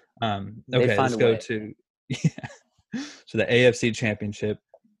chaos. Okay, let's go to so the AFC Championship.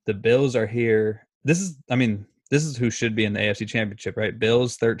 The Bills are here. This is who should be in the AFC Championship, right?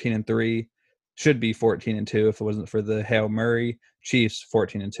 Bills 13-3, should be 14-2 if it wasn't for the Hail Murray. Chiefs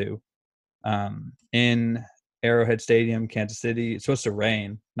 14-2. In Arrowhead Stadium, Kansas City, it's supposed to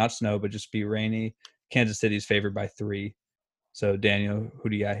rain, not snow, but just be rainy. Kansas City's favored by 3. So Daniel, who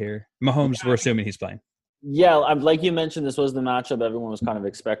do you got here? Mahomes, we're assuming he's playing. Yeah, like you mentioned, this was the matchup everyone was kind of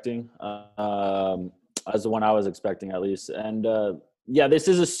expecting, as the one I was expecting at least. And this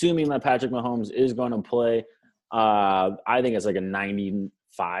is assuming that Patrick Mahomes is going to play. I think it's like a 95%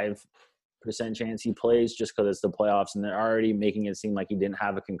 chance he plays, just because it's the playoffs and they're already making it seem like he didn't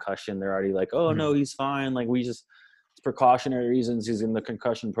have a concussion. They're already like, oh, no, he's fine. Like, it's precautionary reasons. He's in the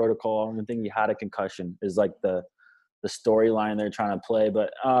concussion protocol. And the thing he had a concussion is like the storyline they're trying to play.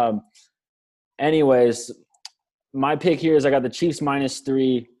 But anyways, my pick here is I got the Chiefs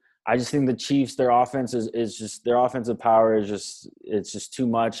 -3. I just think the Chiefs, their offense is just, their offensive power is just, it's just too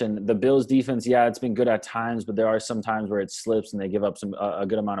much. And the Bills defense, it's been good at times, but there are some times where it slips and they give up a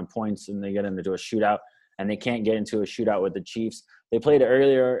good amount of points and they get into a shootout, and they can't get into a shootout with the Chiefs. They played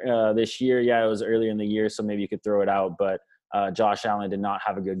earlier this year. Yeah, it was earlier in the year, so maybe you could throw it out, but Josh Allen did not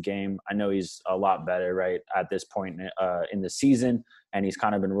have a good game. I know he's a lot better right at this point in the season, and he's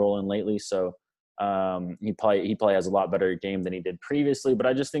kind of been rolling lately. So he probably has a lot better game than he did previously. But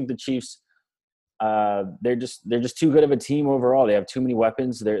I just think the Chiefs, they're just too good of a team overall. They have too many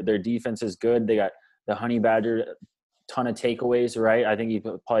weapons. Their defense is good. They got the Honey Badger, ton of takeaways, right? I think he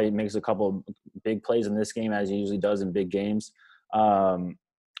probably makes a couple big plays in this game, as he usually does in big games.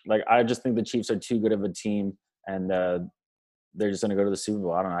 I just think the Chiefs are too good of a team, and they're just going to go to the Super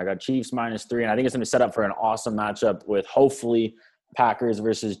Bowl. I don't know. I got Chiefs -3, and I think it's going to set up for an awesome matchup with hopefully Packers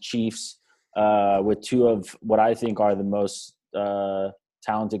versus Chiefs, with two of what I think are the most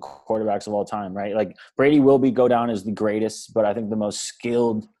talented quarterbacks of all time, right? Like Brady will go down as the greatest, but I think the most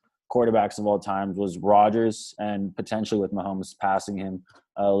skilled quarterbacks of all time was Rodgers, and potentially with Mahomes passing him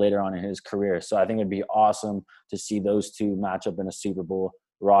later on in his career. So I think it'd be awesome to see those two match up in a Super Bowl.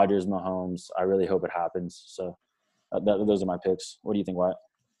 Rodgers, Mahomes. I really hope it happens. So those are my picks. What do you think, Wyatt?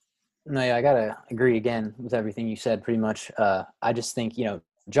 No, yeah, I gotta agree again with everything you said. Pretty much. I just think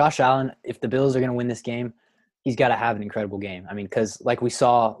Josh Allen, if the Bills are gonna win this game, he's got to have an incredible game. I mean, because like we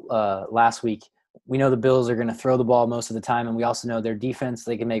saw last week, we know the Bills are going to throw the ball most of the time, and we also know their defense,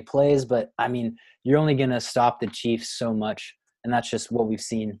 they can make plays. But, I mean, you're only going to stop the Chiefs so much, and that's just what we've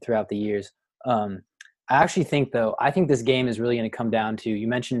seen throughout the years. I actually think, though, I think this game is really going to come down to – you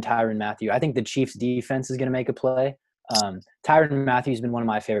mentioned Tyrann Mathieu. I think the Chiefs' defense is going to make a play. Tyrann Mathieu has been one of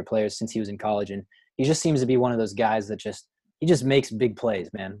my favorite players since he was in college, and he just seems to be one of those guys that he just makes big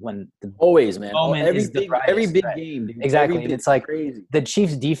plays, man. Always, man. Every big game, dude. Exactly. And it's like crazy. The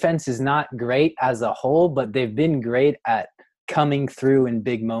Chiefs' defense is not great as a whole, but they've been great at coming through in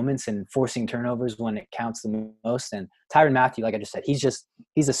big moments and forcing turnovers when it counts the most. And Tyrann Mathieu, like I just said,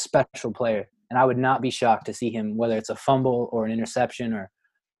 he's a special player. And I would not be shocked to see him, whether it's a fumble or an interception or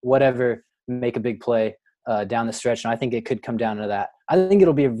whatever, make a big play down the stretch. And I think it could come down to that. I think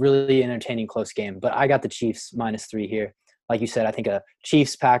it'll be a really entertaining, close game. But I got the Chiefs -3 here. Like you said, I think a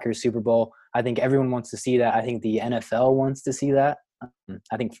Chiefs-Packers Super Bowl. I think everyone wants to see that. I think the NFL wants to see that.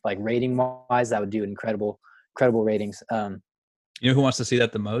 I think like rating-wise, that would do incredible ratings. You know who wants to see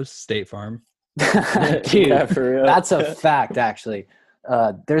that the most? State Farm. Dude, yeah, for real. That's a fact, actually.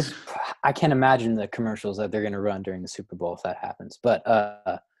 I can't imagine the commercials that they're going to run during the Super Bowl if that happens. But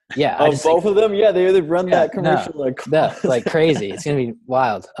yeah, both of them. Yeah, they run that commercial like crazy. It's going to be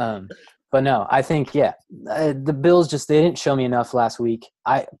wild. But no, I think the Bills they didn't show me enough last week.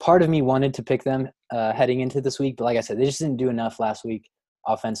 Part of me wanted to pick them heading into this week, but like I said, they just didn't do enough last week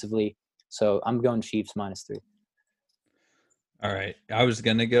offensively. So I'm going Chiefs -3. All right. I was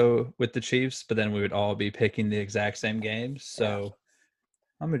going to go with the Chiefs, but then we would all be picking the exact same games. So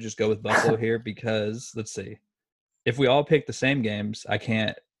I'm going to just go with Buffalo here because let's see. If we all pick the same games, I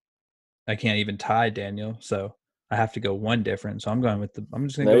can't even tie Daniel. So I have to go one different. So I'm just going to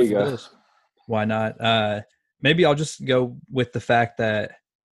go with the Bills. Why not? Maybe I'll just go with the fact that,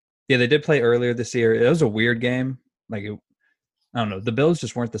 they did play earlier this year. It was a weird game. Like, I don't know. The Bills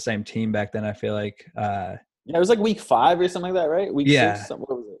just weren't the same team back then, I feel like. It was like week 5 or something like that, right? Week 6? What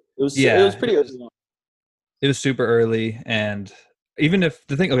was it? It was pretty early. It was super early. And even if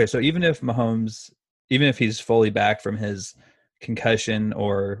Mahomes, even if he's fully back from his concussion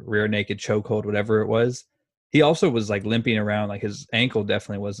or rear naked chokehold, whatever it was, he also was like limping around. Like his ankle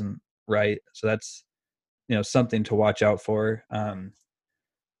definitely wasn't right. So that's, something to watch out for.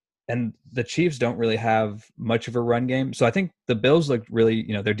 And the Chiefs don't really have much of a run game. So I think the Bills looked really,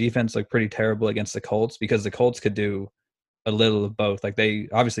 their defense looked pretty terrible against the Colts because the Colts could do a little of both. Like they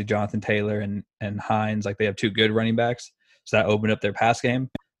obviously Jonathan Taylor and Hines, like they have two good running backs. So that opened up their pass game.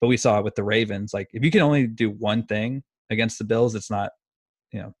 But we saw it with the Ravens. Like if you can only do one thing against the Bills, it's not,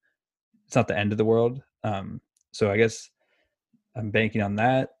 it's not the end of the world. So I guess I'm banking on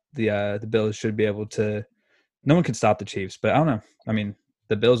that. The Bills should be able to. No one can stop the Chiefs, but I don't know. I mean,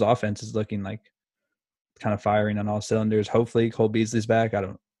 the Bills' offense is looking like kind of firing on all cylinders. Hopefully, Cole Beasley's back. I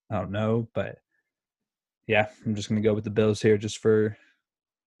don't know, but yeah, I'm just going to go with the Bills here, just for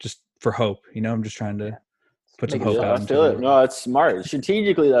hope. I'm just trying to put some hope out. I feel it. No, that's smart.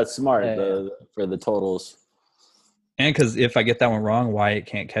 Strategically, that's smart for the totals. And because if I get that one wrong, Wyatt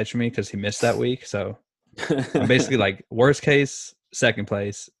can't catch me because he missed that week. So I'm basically like worst case, second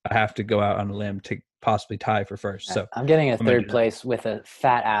place. I have to go out on a limb to possibly tie for first. So I'm getting a third place with a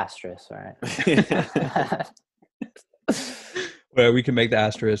fat asterisk. All right. Well, we can make the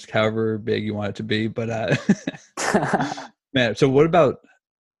asterisk however big you want it to be, but man. So what about?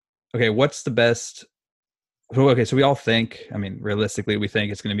 Okay, what's the best? Okay, so we all think. I mean, realistically, we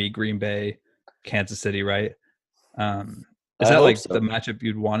think it's going to be Green Bay, Kansas City, right? Is that like the matchup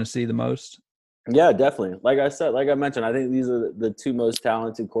you'd want to see the most? Yeah, definitely. Like I mentioned, I think these are the two most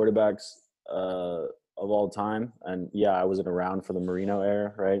talented quarterbacks of all time. And yeah, I wasn't around for the Marino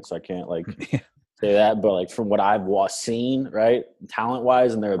era, right? So I can't say that. But like from what I've seen, right, talent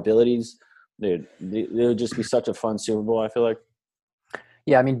wise and their abilities, dude, it would just be such a fun Super Bowl. I feel like.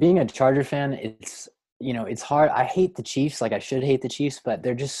 Yeah, I mean, being a Charger fan, it's hard. I hate the Chiefs. Like I should hate the Chiefs, but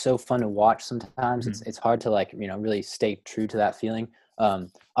they're just so fun to watch sometimes. Mm-hmm. It's hard to really stay true to that feeling. I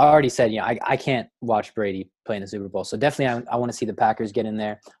already said, I can't watch Brady play in the Super Bowl. So definitely I want to see the Packers get in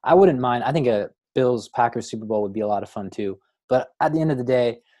there. I wouldn't mind. I think a Bills-Packers Super Bowl would be a lot of fun too. But at the end of the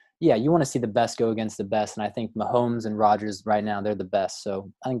day, yeah, you want to see the best go against the best. And I think Mahomes and Rodgers right now, they're the best.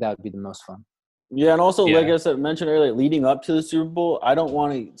 So I think that would be the most fun. Yeah, and also, like I said, mentioned earlier, leading up to the Super Bowl, I don't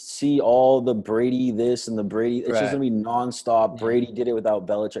want to see all the Brady this and the Brady. It's just going to be nonstop. Brady did it without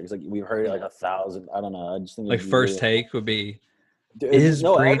Belichick. It's like we've heard it like 1,000. I don't know. I just think like first take would be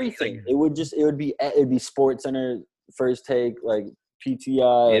everything. It would be Sports Center first take, like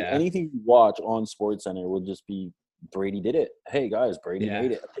PTI, like anything you watch on Sports Center will just be Brady did it. Hey guys, Brady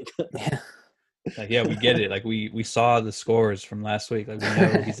made it. Like, we get it. Like we saw the scores from last week. Like we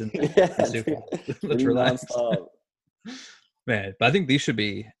know he's in the Super Bowl. Let's relax. Man, but I think these should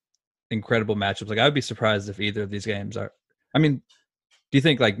be incredible matchups. Like I would be surprised if either of these games are. I mean, do you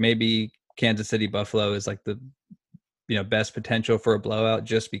think like maybe Kansas City Buffalo is like the best potential for a blowout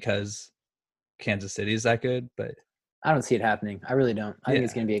just because Kansas City is that good? But I don't see it happening. I really don't. I think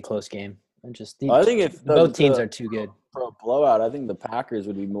it's going to be a close game. And just I think if both teams are too good for a blowout, I think the Packers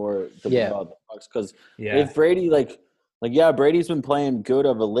would be more about the Bucs because if Brady Brady's been playing good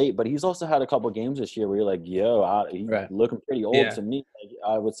of a late, but he's also had a couple games this year where you're like, he's looking pretty old to me,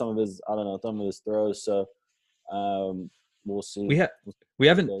 with some of his throws. So we'll see. We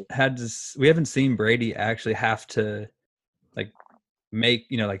haven't seen Brady actually have to like make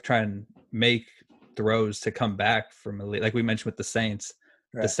try and make throws to come back from a lead. Like we mentioned with the Saints.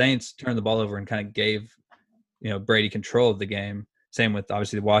 The Saints turned the ball over and kind of gave, Brady control of the game. Same with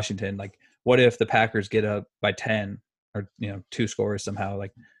obviously Washington. Like, what if the Packers get up by 10 or 2 scores somehow?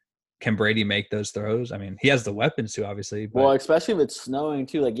 Like, can Brady make those throws? I mean, he has the weapons to, obviously. But... Well, especially if it's snowing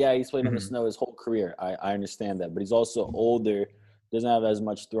too. Like, he's played in the snow his whole career. I understand that, but he's also older, doesn't have as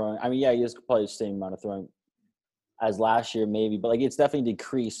much throwing. I mean, he has probably the same amount of throwing as last year maybe, but like it's definitely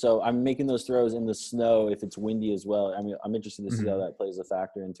decreased. So I'm making those throws in the snow if it's windy as well. I mean, I'm interested to see how that plays a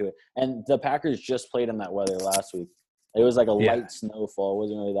factor into it. And the Packers just played in that weather last week. It was like a light snowfall. It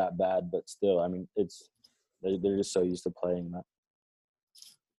wasn't really that bad, but still, I mean, they're just so used to playing that.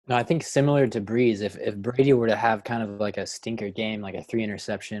 No, I think similar to Breeze, if Brady were to have kind of like a stinker game, like a 3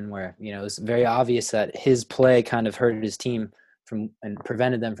 interception where, it's very obvious that his play kind of hurt his team and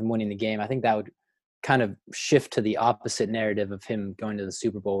prevented them from winning the game, I think that would kind of shift to the opposite narrative of him going to the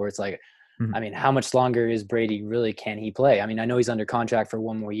Super Bowl where it's like, I mean, how much longer is Brady really can he play? I mean, I know he's under contract for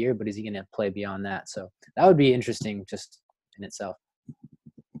 1 more year, but is he going to play beyond that? So that would be interesting just in itself.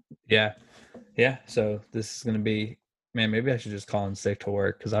 Yeah. So this is going to be, man, maybe I should just call in sick to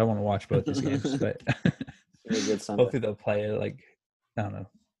work because I want to watch both these games, but hopefully they'll play it like, I don't know,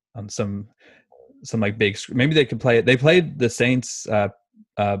 on some like big, maybe they could play it. They played the Saints,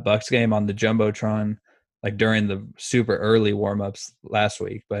 Bucks game on the Jumbotron like during the super early warm-ups last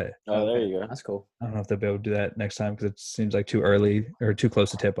week, but there you go. That's cool. I don't know if they'll be able to do that next time because it seems like too early or too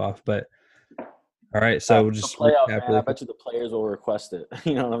close to tip off. But all right, so we'll just recap really I bet you the players will request it.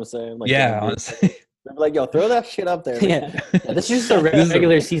 You know what I'm saying? Like, honestly. They're like, yo, throw that shit up there. Man. This is just a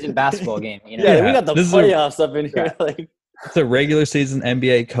regular season basketball game. We got the playoffs up in here. Like, it's a regular season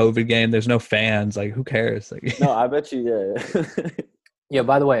NBA COVID game. There's no fans. Like, who cares? Like, no, I bet you, Yeah,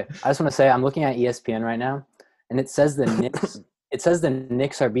 by the way, I just want to say I'm looking at ESPN right now, and it says the Knicks. It says the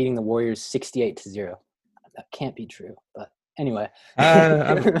Knicks are beating the Warriors 68-0. That can't be true, but anyway.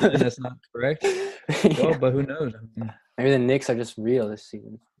 That's not correct. Well, but who knows? Maybe the Knicks are just real this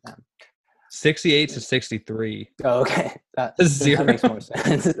season. 68-63. Oh, okay. That makes more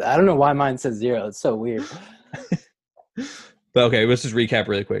sense. I don't know why mine says 0. It's so weird. But okay, let's just recap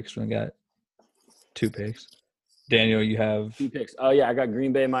really quick. So we got 2 picks. Daniel, you have 2 picks. Oh yeah, I got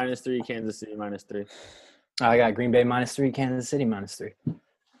Green Bay -3, Kansas City -3. I got Green Bay -3, Kansas City -3.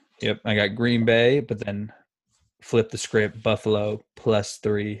 Yep, I got Green Bay, but then flip the script, Buffalo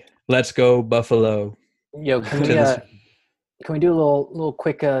 +3. Let's go Buffalo. Yo, can we do a little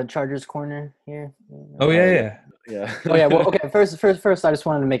quick Chargers corner here? Oh yeah. Oh yeah. Well, okay. First, I just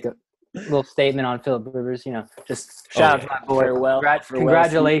wanted to make a little statement on Philip Rivers. Just shout out to my boy.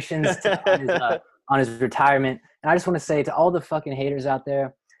 Congratulations on his retirement. And I just want to say to all the fucking haters out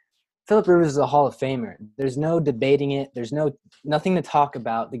there, Philip Rivers is a Hall of Famer. There's no debating it. There's nothing to talk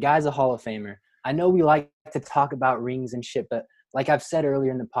about. The guy's a Hall of Famer. I know we like to talk about rings and shit, but like I've said earlier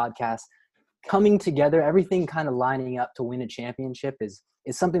in the podcast, coming together, everything kind of lining up to win a championship is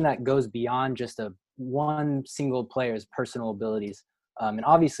something that goes beyond just one single player's personal abilities. And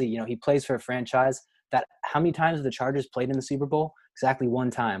obviously, he plays for a franchise that how many times have the Chargers played in the Super Bowl? Exactly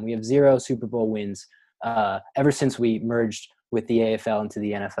 1 time. We have 0 Super Bowl wins ever since we merged with the AFL into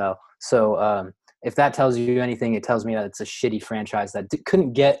the NFL. So if that tells you anything, it tells me that it's a shitty franchise that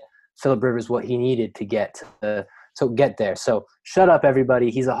couldn't get Phillip Rivers what he needed to get there. So shut up,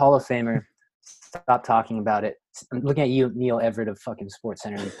 everybody. He's a Hall of Famer. Stop talking about it. I'm looking at you, Neil Everett of fucking Sports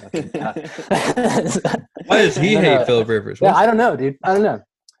Center. Why does he hate Phillip Rivers? Yeah, I don't know, dude. I don't know.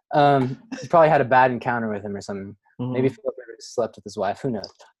 He probably had a bad encounter with him or something. Mm-hmm. Maybe Phillip Rivers slept with his wife. Who knows?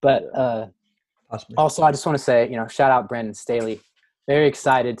 But also, I just want to say, shout out Brandon Staley. Very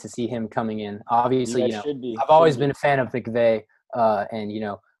excited to see him coming in. Obviously, I've always been a fan of McVay,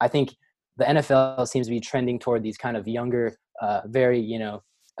 and I think the NFL seems to be trending toward these kind of younger, very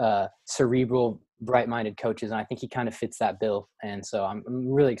cerebral, bright-minded coaches, and I think he kind of fits that bill. And so I'm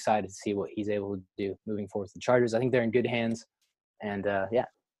really excited to see what he's able to do moving forward with the Chargers. I think they're in good hands, and yeah,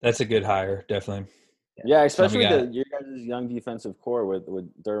 that's a good hire, definitely. Yeah, especially your guys' young defensive core with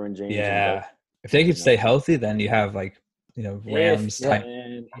Derwin James. Yeah, if they could stay healthy, then you have Rams type.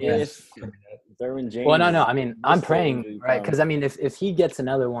 If Derwin James. Well, no. I mean, I'm praying, right? Because I mean, if he gets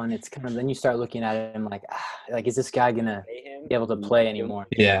another one, it's kind of then you start looking at him like is this guy gonna be able to play anymore?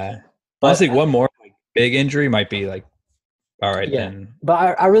 Yeah. Honestly, one more big injury might be all right then.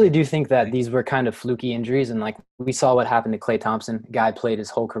 But I really do think that these were kind of fluky injuries, and we saw what happened to Klay Thompson. Guy played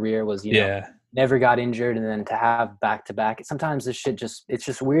his whole career, was never got injured, and then to have back to back, sometimes this shit it's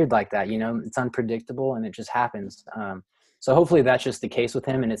just weird like that. It's unpredictable and it just happens. So hopefully that's just the case with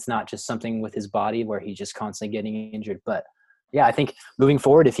him, and it's not just something with his body where he's just constantly getting injured. But yeah, I think moving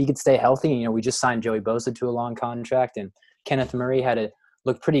forward, if he could stay healthy, we just signed Joey Bosa to a long contract, and Kenneth Murray had to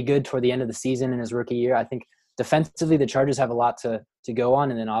look pretty good toward the end of the season in his rookie year. I think defensively, the Chargers have a lot to go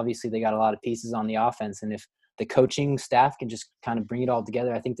on, and then obviously they got a lot of pieces on the offense. And if the coaching staff can just kind of bring it all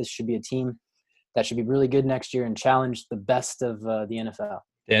together, I think this should be a team that should be really good next year and challenge the best of the NFL.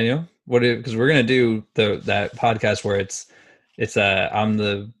 Daniel, because we're gonna do that podcast where it's I'm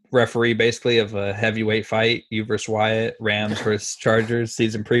the referee basically of a heavyweight fight, you versus Wyatt, Rams versus Chargers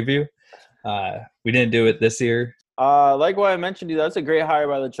season preview. We didn't do it this year. Like what I mentioned, dude, that's a great hire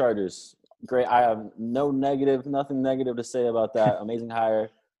by the Chargers. Great. I have nothing negative to say about that. Amazing hire.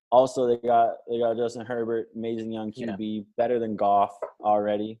 Also, they got Justin Herbert, amazing young QB, better than Goff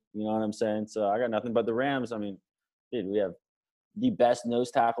already. You know what I'm saying? So I got nothing but the Rams. I mean, dude, we have the best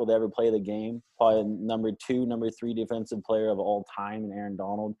nose tackle to ever play the game. Probably number 2, number 3 defensive player of all time in Aaron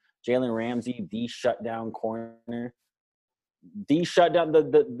Donald. Jalen Ramsey, the shutdown corner. The shutdown,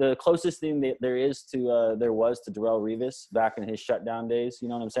 the closest thing that there was to Darrelle Revis back in his shutdown days. You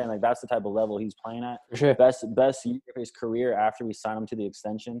know what I'm saying? That's the type of level he's playing at. For sure. Best year of his career after we signed him to the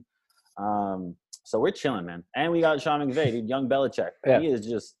extension. So we're chilling, man. And we got Sean McVay, dude, young Belichick. Yeah. He is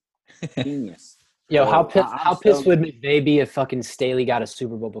just genius. Yo, how pissed would McVay be if fucking Staley got a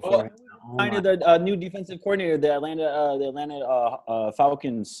Super Bowl before? The new defensive coordinator, the Atlanta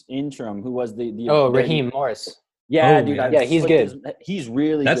Falcons interim, who was the Raheem Morris. Yeah, dude. He's good. He's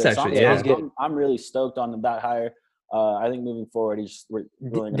really good. That's actually I'm really stoked on that hire. I think moving forward,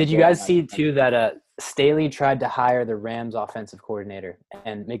 Did you guys see too that Staley tried to hire the Rams offensive coordinator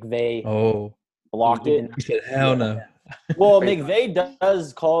and McVay blocked it? He said, "Hell no." Well,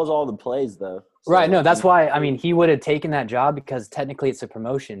 McVay calls all the plays though. So, right. No, that's why. I mean, he would have taken that job because technically it's a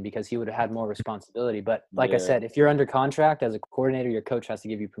promotion because he would have had more responsibility. But like I said, if you're under contract as a coordinator, your coach has to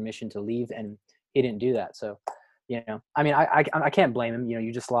give you permission to leave, and he didn't do that. So. I mean, I can't blame him.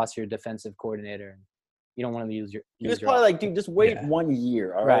 You just lost your defensive coordinator, and you don't want to use your. He was probably dude, just wait 1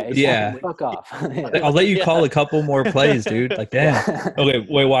 year, all right? Yeah. Fuck off. I'll let you call a couple more plays, dude. Damn. Okay,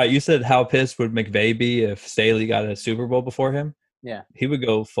 wait, why? You said how pissed would McVay be if Staley got a Super Bowl before him? Yeah. He would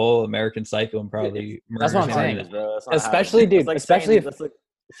go full American Psycho and probably murder. That's what I'm saying, bro. Especially, dude. Especially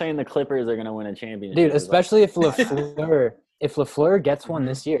saying the Clippers are going to win a championship. Dude, especially if LaFleur. If LaFleur gets one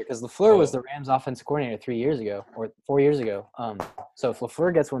this year, because LaFleur was the Rams offensive coordinator 3 years ago or 4 years ago. So if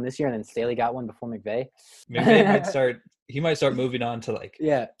LaFleur gets one this year and then Staley got one before McVay. He might start moving on to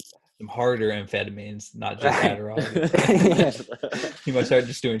some harder amphetamines, not just Adderall. He might start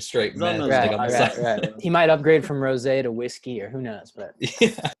just doing straight meds. Right. He might upgrade from rosé to whiskey or who knows. But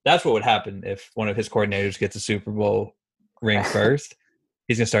that's what would happen if one of his coordinators gets a Super Bowl ring first.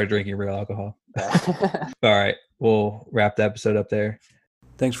 He's going to start drinking real alcohol. All right. We'll wrap the episode up there.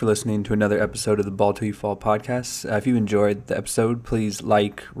 Thanks for listening to another episode of the Ball Till You Fall podcast. If you enjoyed the episode, please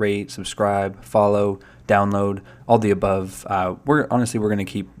like, rate, subscribe, follow, download, all the above. We're going to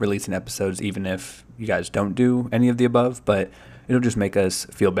keep releasing episodes even if you guys don't do any of the above, but it'll just make us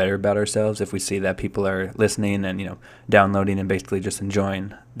feel better about ourselves if we see that people are listening and, downloading and basically just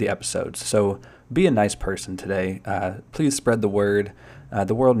enjoying the episodes. So be a nice person today. Please spread the word.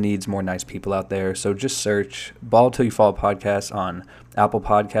 The world needs more nice people out there. So just search Ball Till You Fall podcast on Apple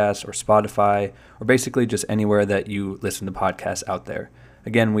Podcasts or Spotify, or basically just anywhere that you listen to podcasts out there.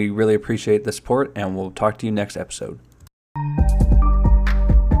 Again, we really appreciate the support, and we'll talk to you next episode.